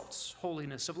results,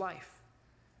 holiness of life.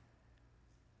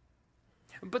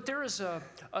 But there is a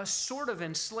sort of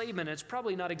enslavement. It's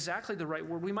probably not exactly the right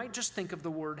word. We might just think of the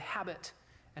word habit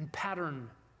and pattern.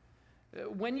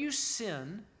 When you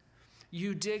sin,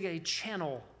 you dig a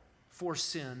channel for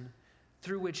sin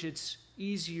through which it's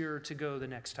easier to go the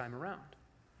next time around.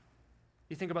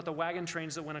 You think about the wagon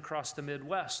trains that went across the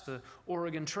Midwest, the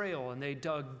Oregon Trail, and they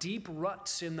dug deep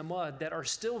ruts in the mud that are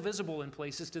still visible in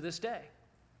places to this day.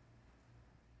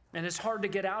 And it's hard to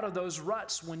get out of those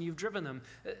ruts when you've driven them.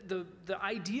 The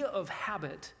idea of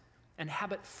habit and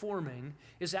habit forming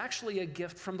is actually a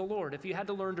gift from the Lord. If you had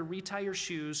to learn to retie your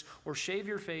shoes or shave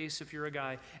your face if you're a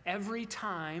guy, every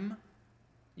time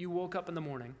you woke up in the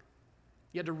morning,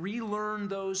 you had to relearn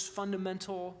those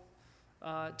fundamental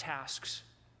tasks.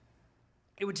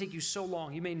 It would take you so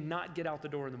long. You may not get out the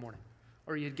door in the morning,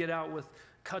 or you'd get out with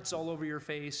cuts all over your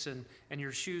face and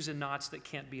your shoes in knots that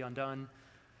can't be undone.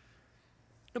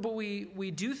 But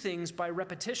we do things by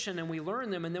repetition, and we learn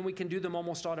them, and then we can do them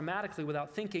almost automatically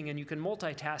without thinking, and you can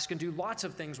multitask and do lots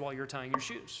of things while you're tying your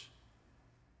shoes.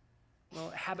 Well,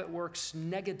 habit works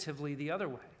negatively the other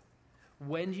way.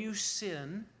 When you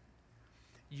sin,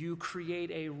 you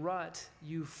create a rut,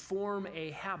 you form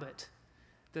a habit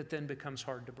that then becomes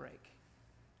hard to break.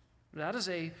 That is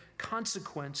a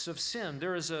consequence of sin.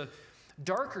 There is a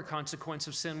darker consequence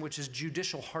of sin, which is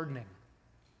judicial hardening.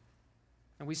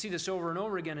 And we see this over and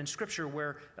over again in Scripture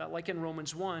where, like in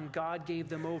Romans 1, God gave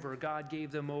them over, God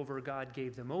gave them over, God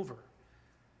gave them over.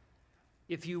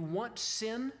 If you want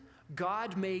sin,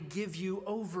 God may give you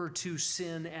over to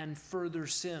sin and further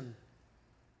sin.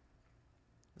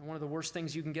 And one of the worst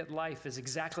things you can get in life is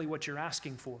exactly what you're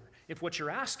asking for. If what you're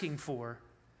asking for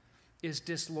is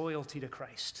disloyalty to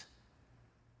Christ.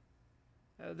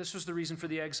 This was the reason for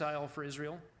the exile for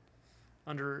Israel.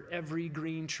 Under every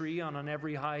green tree, on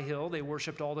every high hill, they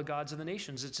worshiped all the gods of the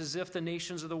nations. It's as if the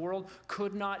nations of the world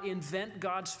could not invent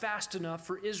gods fast enough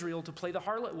for Israel to play the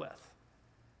harlot with.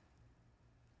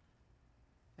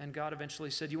 And God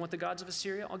eventually said, you want the gods of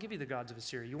Assyria? I'll give you the gods of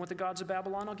Assyria. You want the gods of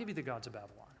Babylon? I'll give you the gods of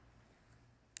Babylon.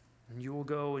 And you will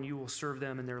go and you will serve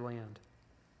them in their land.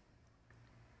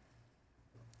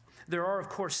 There are, of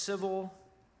course, civil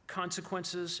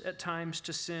consequences at times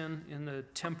to sin in the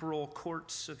temporal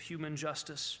courts of human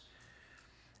justice.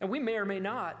 And we may or may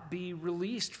not be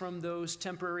released from those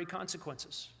temporary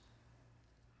consequences.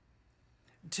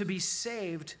 To be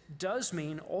saved does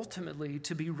mean ultimately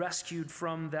to be rescued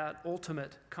from that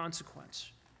ultimate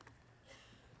consequence.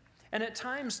 And at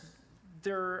times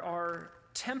there are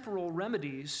temporal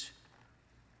remedies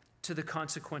to the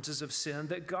consequences of sin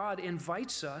that God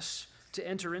invites us to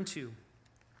enter into.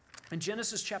 In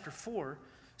Genesis chapter 4,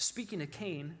 speaking to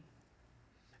Cain,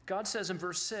 God says in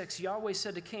verse 6, Yahweh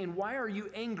said to Cain, why are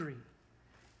you angry?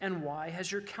 And why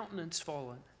has your countenance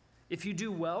fallen? If you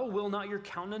do well, will not your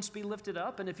countenance be lifted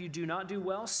up? And if you do not do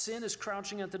well, sin is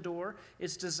crouching at the door.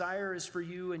 Its desire is for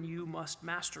you, and you must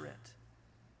master it.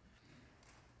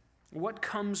 What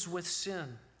comes with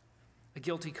sin? A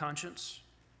guilty conscience,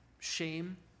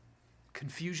 shame,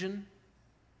 confusion,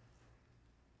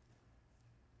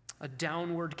 a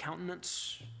downward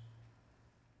countenance.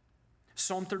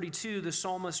 Psalm 32, the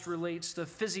psalmist relates the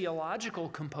physiological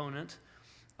component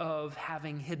of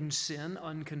having hidden sin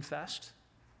unconfessed.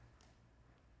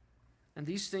 And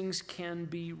these things can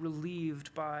be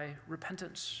relieved by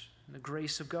repentance and the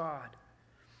grace of God.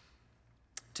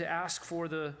 To ask for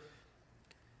the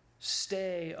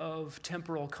stay of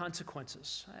temporal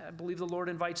consequences. I believe the Lord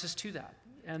invites us to that.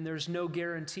 And there's no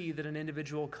guarantee that an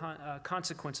individual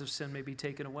consequence of sin may be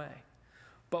taken away.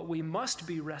 But we must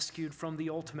be rescued from the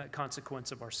ultimate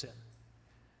consequence of our sin.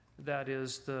 That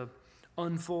is the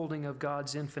unfolding of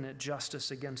God's infinite justice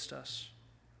against us.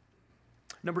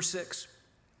 Number 6,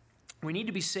 we need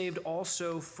to be saved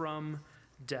also from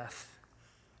death.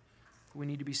 We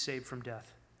need to be saved from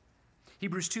death.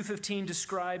 Hebrews 2:15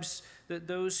 describes that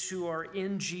those who are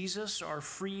in Jesus are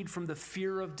freed from the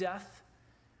fear of death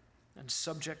and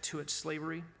subject to its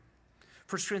slavery.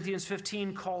 1 Corinthians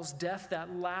 15 calls death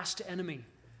that last enemy.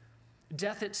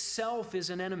 Death itself is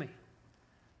an enemy,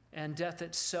 and death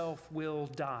itself will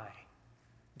die.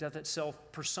 Death itself,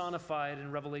 personified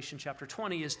in Revelation chapter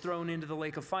 20, is thrown into the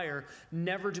lake of fire,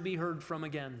 never to be heard from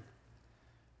again.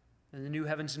 In the new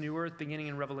heavens and new earth, beginning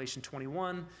in Revelation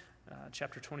 21,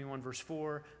 chapter 21, verse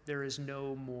 4, there is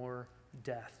no more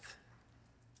death.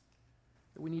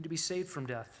 We need to be saved from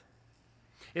death.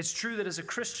 It's true that as a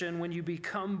Christian, when you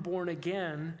become born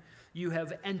again, you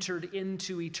have entered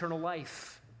into eternal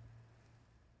life.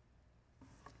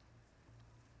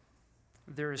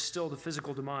 There is still the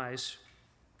physical demise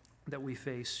that we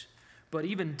face, but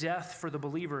even death for the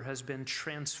believer has been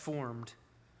transformed.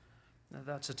 Now,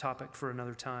 that's a topic for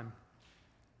another time.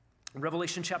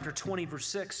 Revelation chapter 20, verse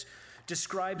 6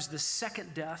 describes the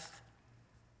second death,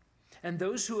 and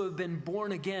those who have been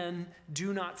born again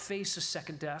do not face a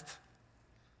second death.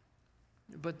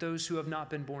 But those who have not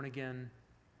been born again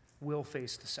will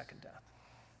face the second death.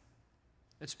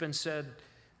 It's been said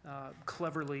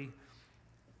cleverly,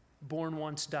 born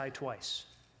once, die twice.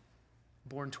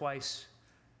 Born twice,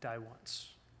 die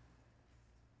once.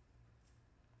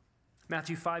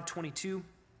 Matthew 5:22.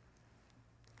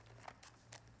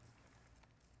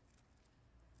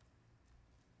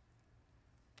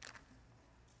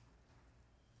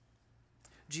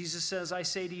 Jesus says, I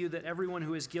say to you that everyone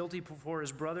who is guilty before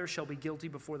his brother shall be guilty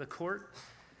before the court.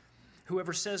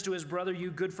 Whoever says to his brother,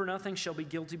 you good for nothing, shall be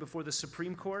guilty before the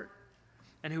Supreme Court.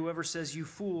 And whoever says, you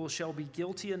fool, shall be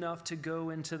guilty enough to go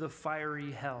into the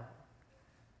fiery hell.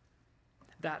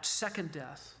 That second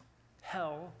death,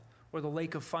 hell, or the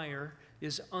lake of fire,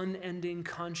 is unending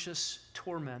conscious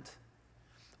torment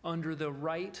under the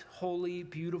right, holy,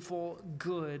 beautiful,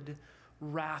 good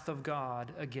wrath of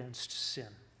God against sin.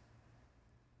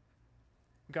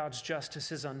 God's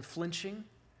justice is unflinching,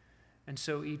 and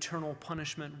so eternal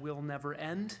punishment will never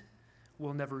end,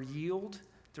 will never yield.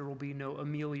 There will be no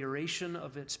amelioration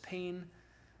of its pain.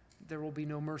 There will be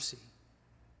no mercy.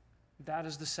 That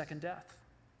is the second death.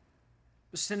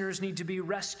 The sinners need to be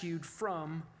rescued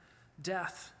from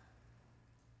death.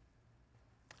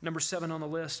 Number 7 on the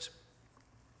list,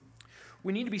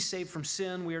 We need to be saved from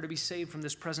sin. We are to be saved from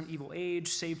this present evil age,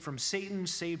 saved from Satan,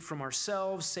 saved from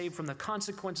ourselves, saved from the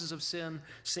consequences of sin,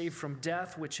 saved from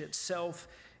death, which itself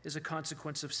is a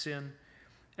consequence of sin.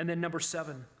 And then number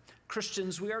 7,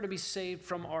 Christians, we are to be saved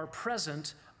from our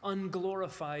present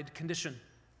unglorified condition.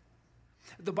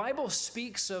 The Bible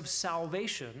speaks of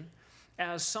salvation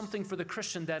as something for the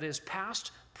Christian that is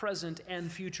past, present,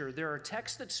 and future. There are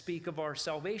texts that speak of our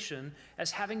salvation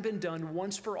as having been done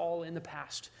once for all in the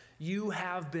past. You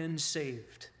have been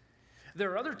saved.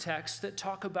 There are other texts that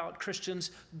talk about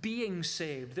Christians being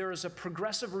saved. There is a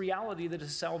progressive reality that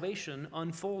is salvation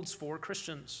unfolds for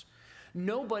Christians.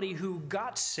 Nobody who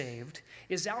got saved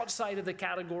is outside of the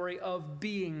category of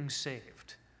being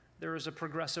saved. There is a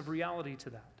progressive reality to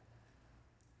that.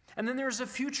 And then there's a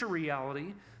future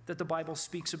reality that the Bible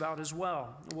speaks about as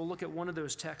well. We'll look at one of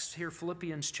those texts here,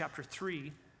 Philippians chapter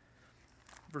 3,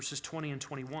 verses 20 and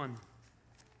 21,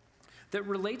 that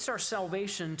relates our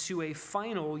salvation to a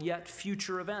final yet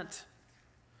future event.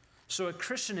 So a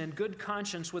Christian in good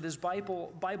conscience with his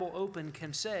Bible open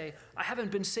can say, I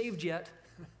haven't been saved yet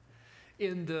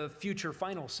in the future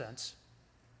final sense.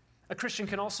 A Christian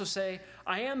can also say,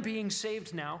 I am being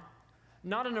saved now,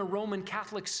 not in a Roman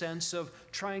Catholic sense of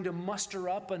trying to muster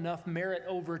up enough merit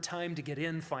over time to get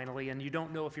in finally, and you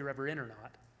don't know if you're ever in or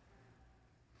not.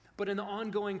 But in the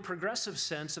ongoing progressive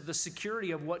sense of the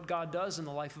security of what God does in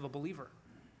the life of a believer.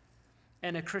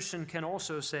 And a Christian can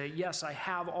also say, yes, I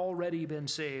have already been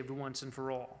saved once and for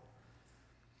all.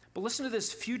 But listen to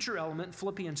this future element,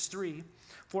 Philippians 3.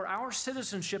 For our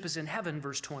citizenship is in heaven,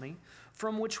 verse 20,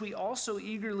 from which we also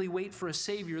eagerly wait for a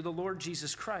Savior, the Lord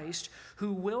Jesus Christ,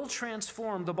 who will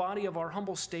transform the body of our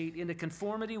humble state into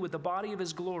conformity with the body of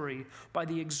his glory by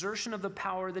the exertion of the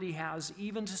power that he has,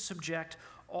 even to subject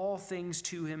all things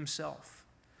to himself.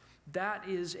 That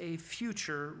is a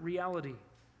future reality.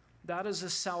 That is a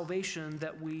salvation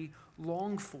that we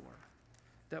long for,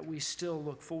 that we still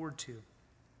look forward to.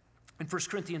 In 1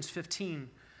 Corinthians 15,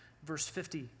 verse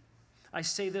 50, I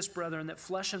say this, brethren, that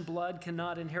flesh and blood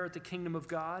cannot inherit the kingdom of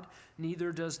God,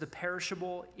 neither does the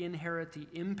perishable inherit the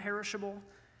imperishable.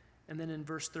 And then in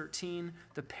verse 13,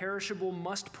 the perishable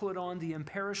must put on the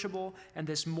imperishable, and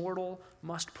this mortal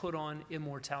must put on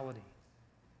immortality.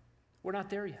 We're not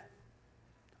there yet.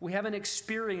 We haven't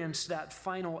experienced that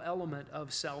final element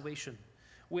of salvation.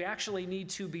 We actually need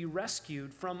to be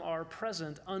rescued from our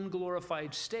present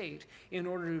unglorified state in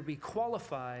order to be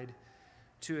qualified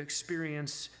to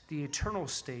experience the eternal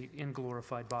state in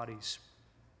glorified bodies.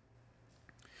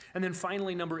 And then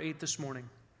finally, number 8 this morning.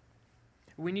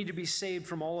 We need to be saved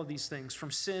from all of these things,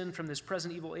 from sin, from this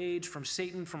present evil age, from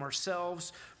Satan, from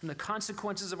ourselves, from the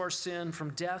consequences of our sin, from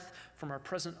death, from our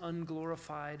present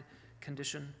unglorified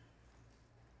condition.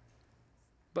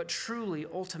 But truly,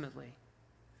 ultimately,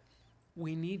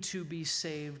 we need to be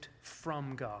saved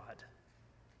from God.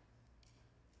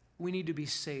 We need to be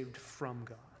saved from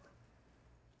God.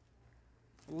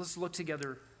 Let's look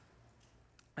together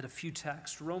at a few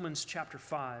texts. Romans chapter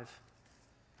 5.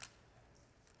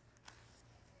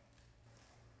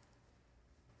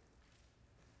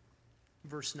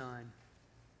 Verse 9.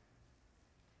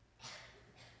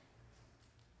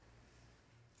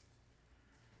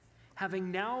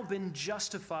 Having now been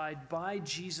justified by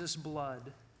Jesus'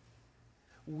 blood,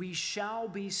 we shall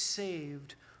be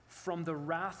saved from the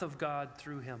wrath of God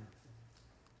through him.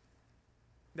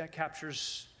 That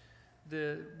captures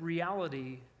the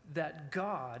reality that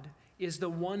God is the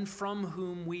one from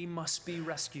whom we must be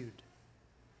rescued.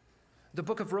 The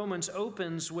book of Romans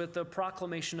opens with the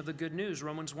proclamation of the good news,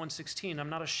 Romans 1:16. I'm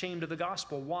not ashamed of the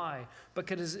gospel. Why?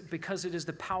 Because it is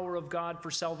the power of God for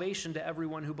salvation to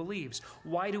everyone who believes.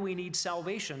 Why do we need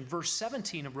salvation? Verse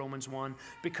 17 of Romans 1,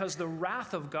 because the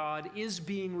wrath of God is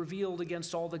being revealed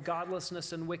against all the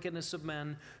godlessness and wickedness of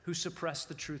men who suppress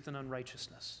the truth in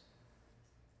unrighteousness.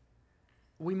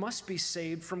 We must be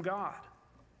saved from God.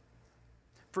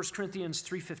 1 Corinthians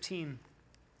 3:15,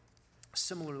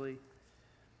 similarly,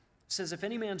 says, if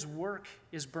any man's work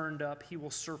is burned up, he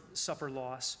will suffer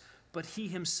loss, but he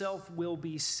himself will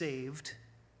be saved.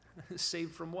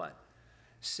 Saved from what?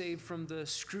 Saved from the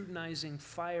scrutinizing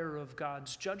fire of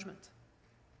God's judgment.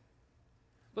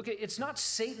 Look, it's not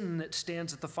Satan that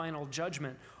stands at the final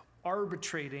judgment,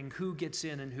 arbitrating who gets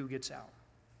in and who gets out.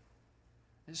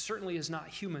 It certainly is not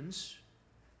humans.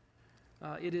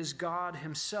 It is God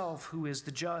himself who is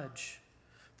the judge.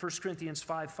 1 Corinthians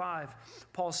 5:5,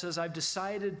 Paul says, I've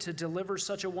decided to deliver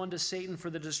such a one to Satan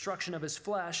for the destruction of his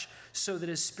flesh, so that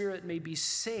his spirit may be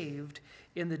saved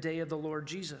in the day of the Lord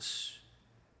Jesus.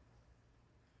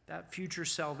 That future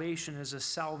salvation is a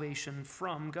salvation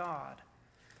from God.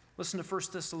 Listen to 1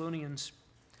 Thessalonians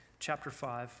chapter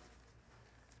 5.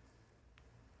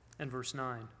 and verse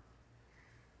 9.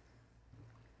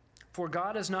 For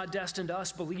God has not destined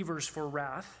us believers for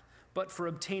wrath, but for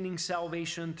obtaining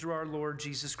salvation through our Lord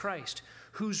Jesus Christ,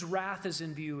 whose wrath is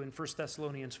in view in 1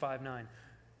 Thessalonians 5:9.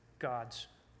 God's.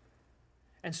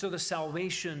 And so the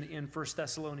salvation in 1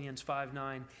 Thessalonians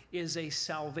 5:9 is a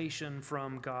salvation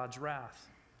from God's wrath.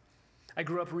 I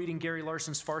grew up reading Gary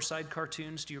Larson's Far Side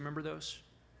cartoons. Do you remember those?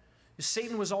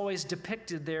 Satan was always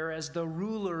depicted there as the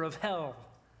ruler of hell.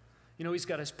 You know, he's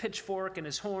got his pitchfork and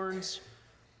his horns.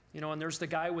 You know, and there's the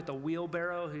guy with the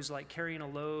wheelbarrow who's like carrying a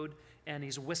load and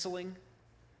he's whistling.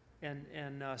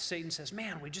 And Satan says,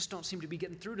 man, we just don't seem to be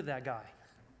getting through to that guy.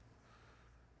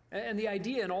 And the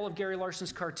idea in all of Gary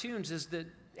Larson's cartoons is that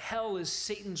hell is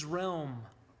Satan's realm.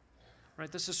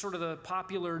 Right? This is sort of the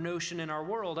popular notion in our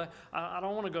world. I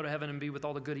don't want to go to heaven and be with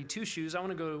all the goody two-shoes. I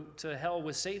want to go to hell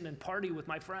with Satan and party with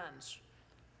my friends.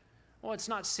 Well, it's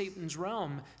not Satan's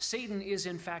realm. Satan is,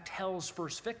 in fact, hell's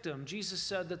first victim. Jesus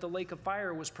said that the lake of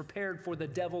fire was prepared for the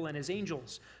devil and his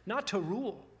angels, not to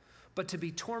rule, but to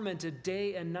be tormented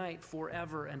day and night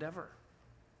forever and ever.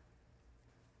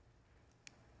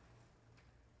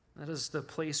 That is the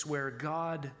place where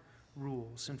God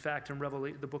rules. In fact, in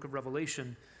the book of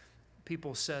Revelation,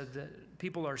 people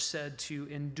are said to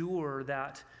endure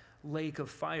that lake of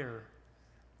fire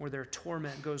where their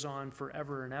torment goes on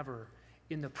forever and ever,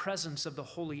 in the presence of the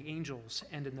holy angels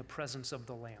and in the presence of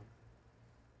the Lamb.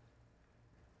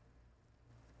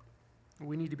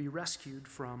 We need to be rescued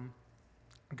from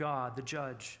God, the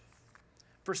judge.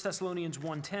 1 Thessalonians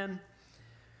 1:10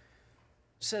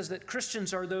 says that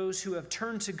Christians are those who have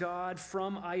turned to God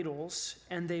from idols,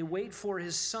 and they wait for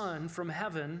his Son from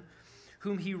heaven,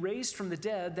 whom he raised from the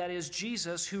dead, that is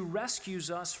Jesus, who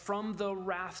rescues us from the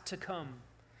wrath to come.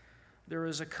 There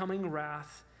is a coming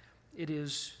wrath. It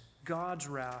is God's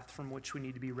wrath from which we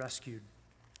need to be rescued.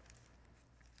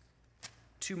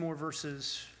 Two more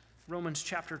verses. Romans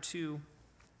chapter 2.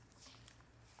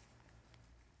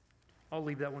 I'll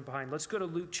leave that one behind. Let's go to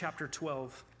Luke chapter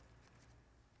 12.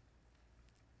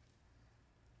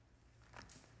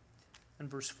 And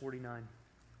verse 49.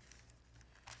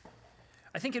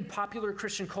 I think in popular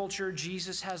Christian culture,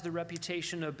 Jesus has the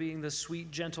reputation of being the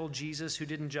sweet, gentle Jesus who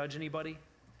didn't judge anybody.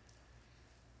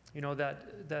 You know,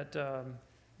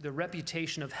 the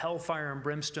reputation of hellfire and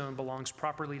brimstone belongs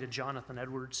properly to Jonathan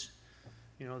Edwards,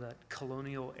 you know, that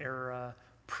colonial era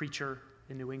preacher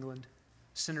in New England,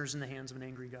 sinners in the hands of an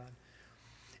angry God.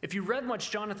 If you read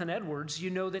much Jonathan Edwards, you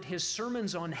know that his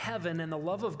sermons on heaven and the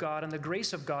love of God and the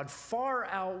grace of God far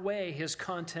outweigh his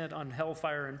content on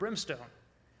hellfire and brimstone.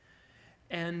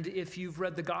 And if you've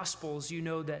read the Gospels, you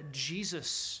know that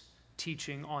Jesus'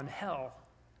 teaching on hell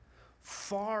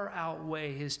far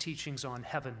outweigh his teachings on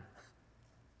heaven.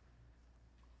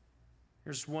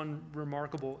 Here's one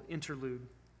remarkable interlude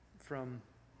from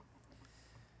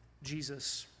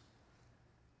Jesus.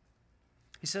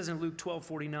 He says in Luke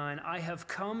 12:49, I have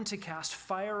come to cast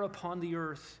fire upon the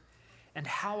earth, and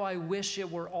how I wish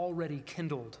it were already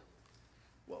kindled.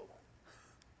 Whoa.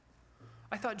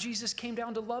 I thought Jesus came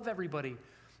down to love everybody.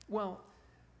 Well,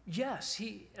 yes,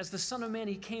 as the Son of Man,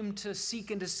 he came to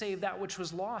seek and to save that which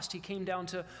was lost. He came down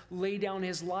to lay down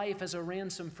his life as a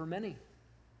ransom for many.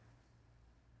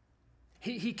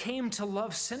 He came to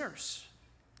love sinners.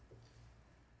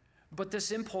 But this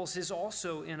impulse is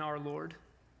also in our Lord.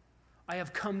 I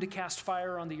have come to cast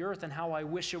fire on the earth, and how I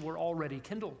wish it were already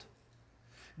kindled.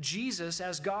 Jesus,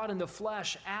 as God in the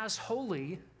flesh, as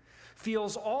holy,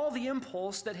 feels all the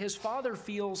impulse that his Father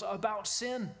feels about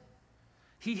sin.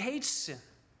 He hates sin.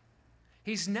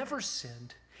 He's never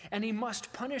sinned, and he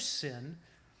must punish sin.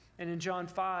 And in John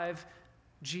 5,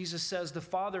 Jesus says the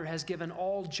Father has given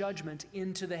all judgment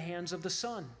into the hands of the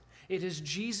Son. It is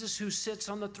Jesus who sits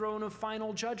on the throne of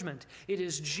final judgment. It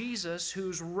is Jesus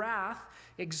whose wrath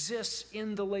exists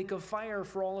in the lake of fire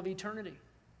for all of eternity.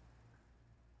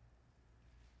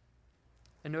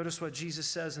 And notice what Jesus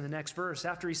says in the next verse.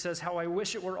 After he says, how I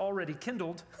wish it were already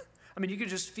kindled. I mean, you could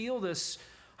just feel this.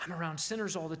 I'm around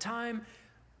sinners all the time.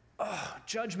 Oh,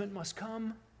 judgment must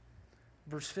come.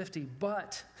 Verse 50,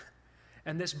 but,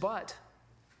 and this but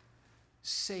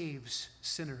saves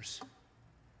sinners.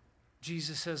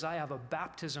 Jesus says, I have a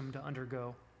baptism to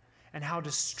undergo, and how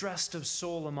distressed of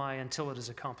soul am I until it is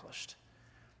accomplished.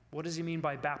 What does he mean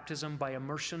by baptism? By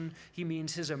immersion? He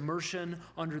means his immersion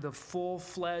under the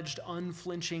full-fledged,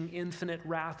 unflinching, infinite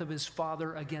wrath of his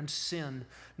Father against sin.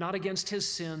 Not against his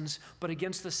sins, but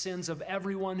against the sins of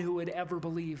everyone who would ever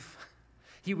believe.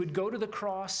 He would go to the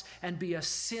cross and be a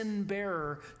sin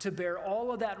bearer to bear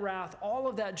all of that wrath, all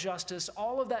of that justice,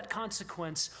 all of that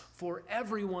consequence for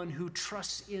everyone who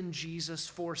trusts in Jesus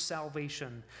for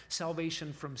salvation.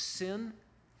 Salvation from sin,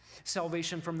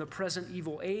 Salvation from the present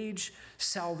evil age,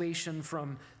 salvation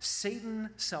from Satan,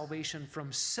 salvation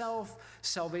from self,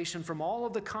 salvation from all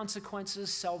of the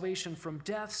consequences, salvation from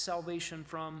death, salvation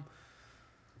from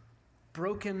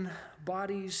broken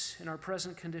bodies in our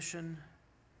present condition,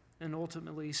 and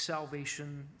ultimately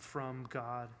salvation from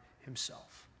God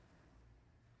himself.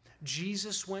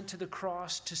 Jesus went to the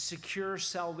cross to secure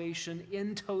salvation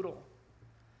in total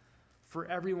for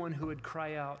everyone who would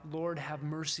cry out, "Lord, have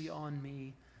mercy on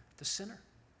me, the sinner."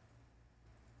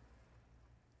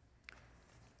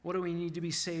 What do we need to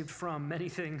be saved from? Many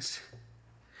things.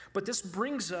 But this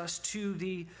brings us to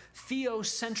the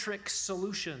theocentric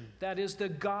solution, that is the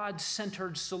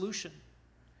God-centered solution.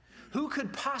 Who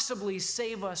could possibly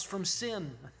save us from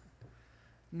sin?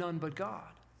 None but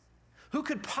God. Who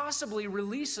could possibly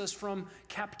release us from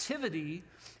captivity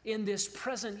in this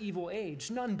present evil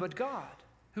age? None but God,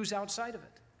 who's outside of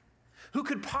it. Who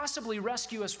could possibly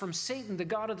rescue us from Satan, the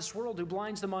god of this world, who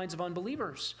blinds the minds of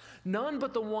unbelievers? None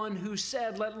but the one who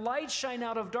said, "Let light shine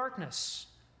out of darkness,"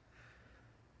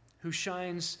 who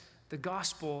shines the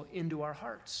gospel into our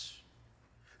hearts.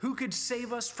 Who could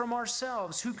save us from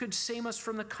ourselves? Who could save us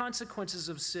from the consequences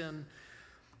of sin?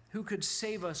 Who could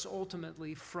save us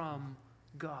ultimately from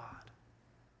God?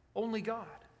 Only God.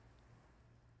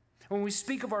 When we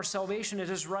speak of our salvation, it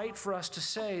is right for us to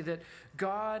say that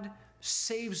God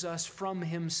saves us from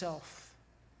himself.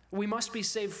 We must be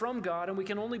saved from God, and we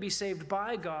can only be saved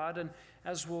by God, and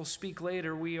as we'll speak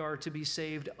later, we are to be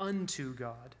saved unto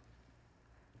God.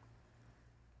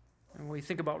 And when we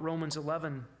think about Romans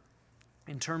 11,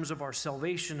 in terms of our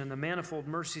salvation and the manifold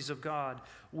mercies of God,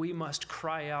 we must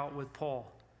cry out with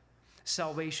Paul.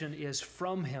 Salvation is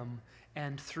from him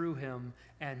and through him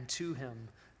and to him.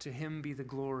 To him be the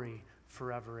glory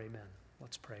forever. Amen.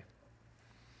 Let's pray.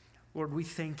 Lord, we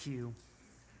thank you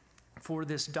for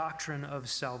this doctrine of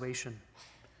salvation.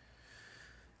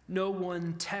 No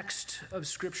one text of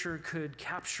Scripture could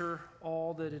capture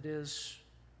all that it is.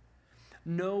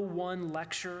 No one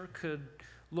lecture could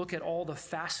look at all the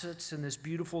facets in this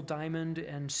beautiful diamond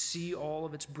and see all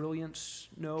of its brilliance.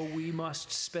 No, we must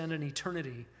spend an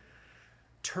eternity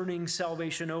turning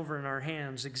salvation over in our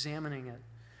hands, examining it.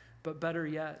 But better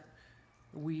yet,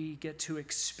 we get to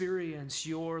experience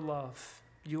your love,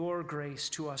 your grace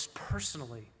to us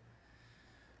personally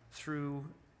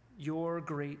through your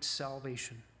great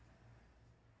salvation.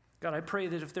 God, I pray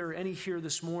that if there are any here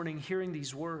this morning hearing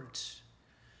these words,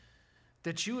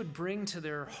 that you would bring to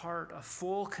their heart a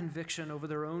full conviction over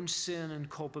their own sin and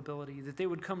culpability, that they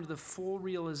would come to the full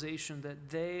realization that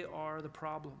they are the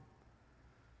problem,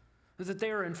 that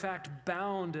they are in fact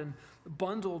bound and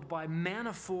bundled by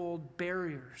manifold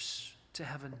barriers to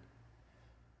heaven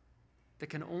that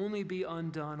can only be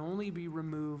undone, only be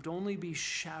removed, only be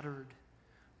shattered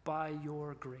by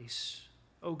your grace.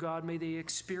 Oh God, may they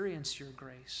experience your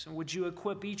grace. And would you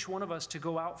equip each one of us to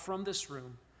go out from this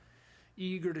room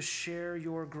eager to share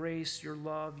your grace, your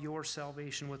love, your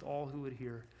salvation with all who would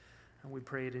hear. And we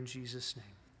pray it in Jesus' name.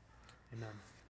 Amen.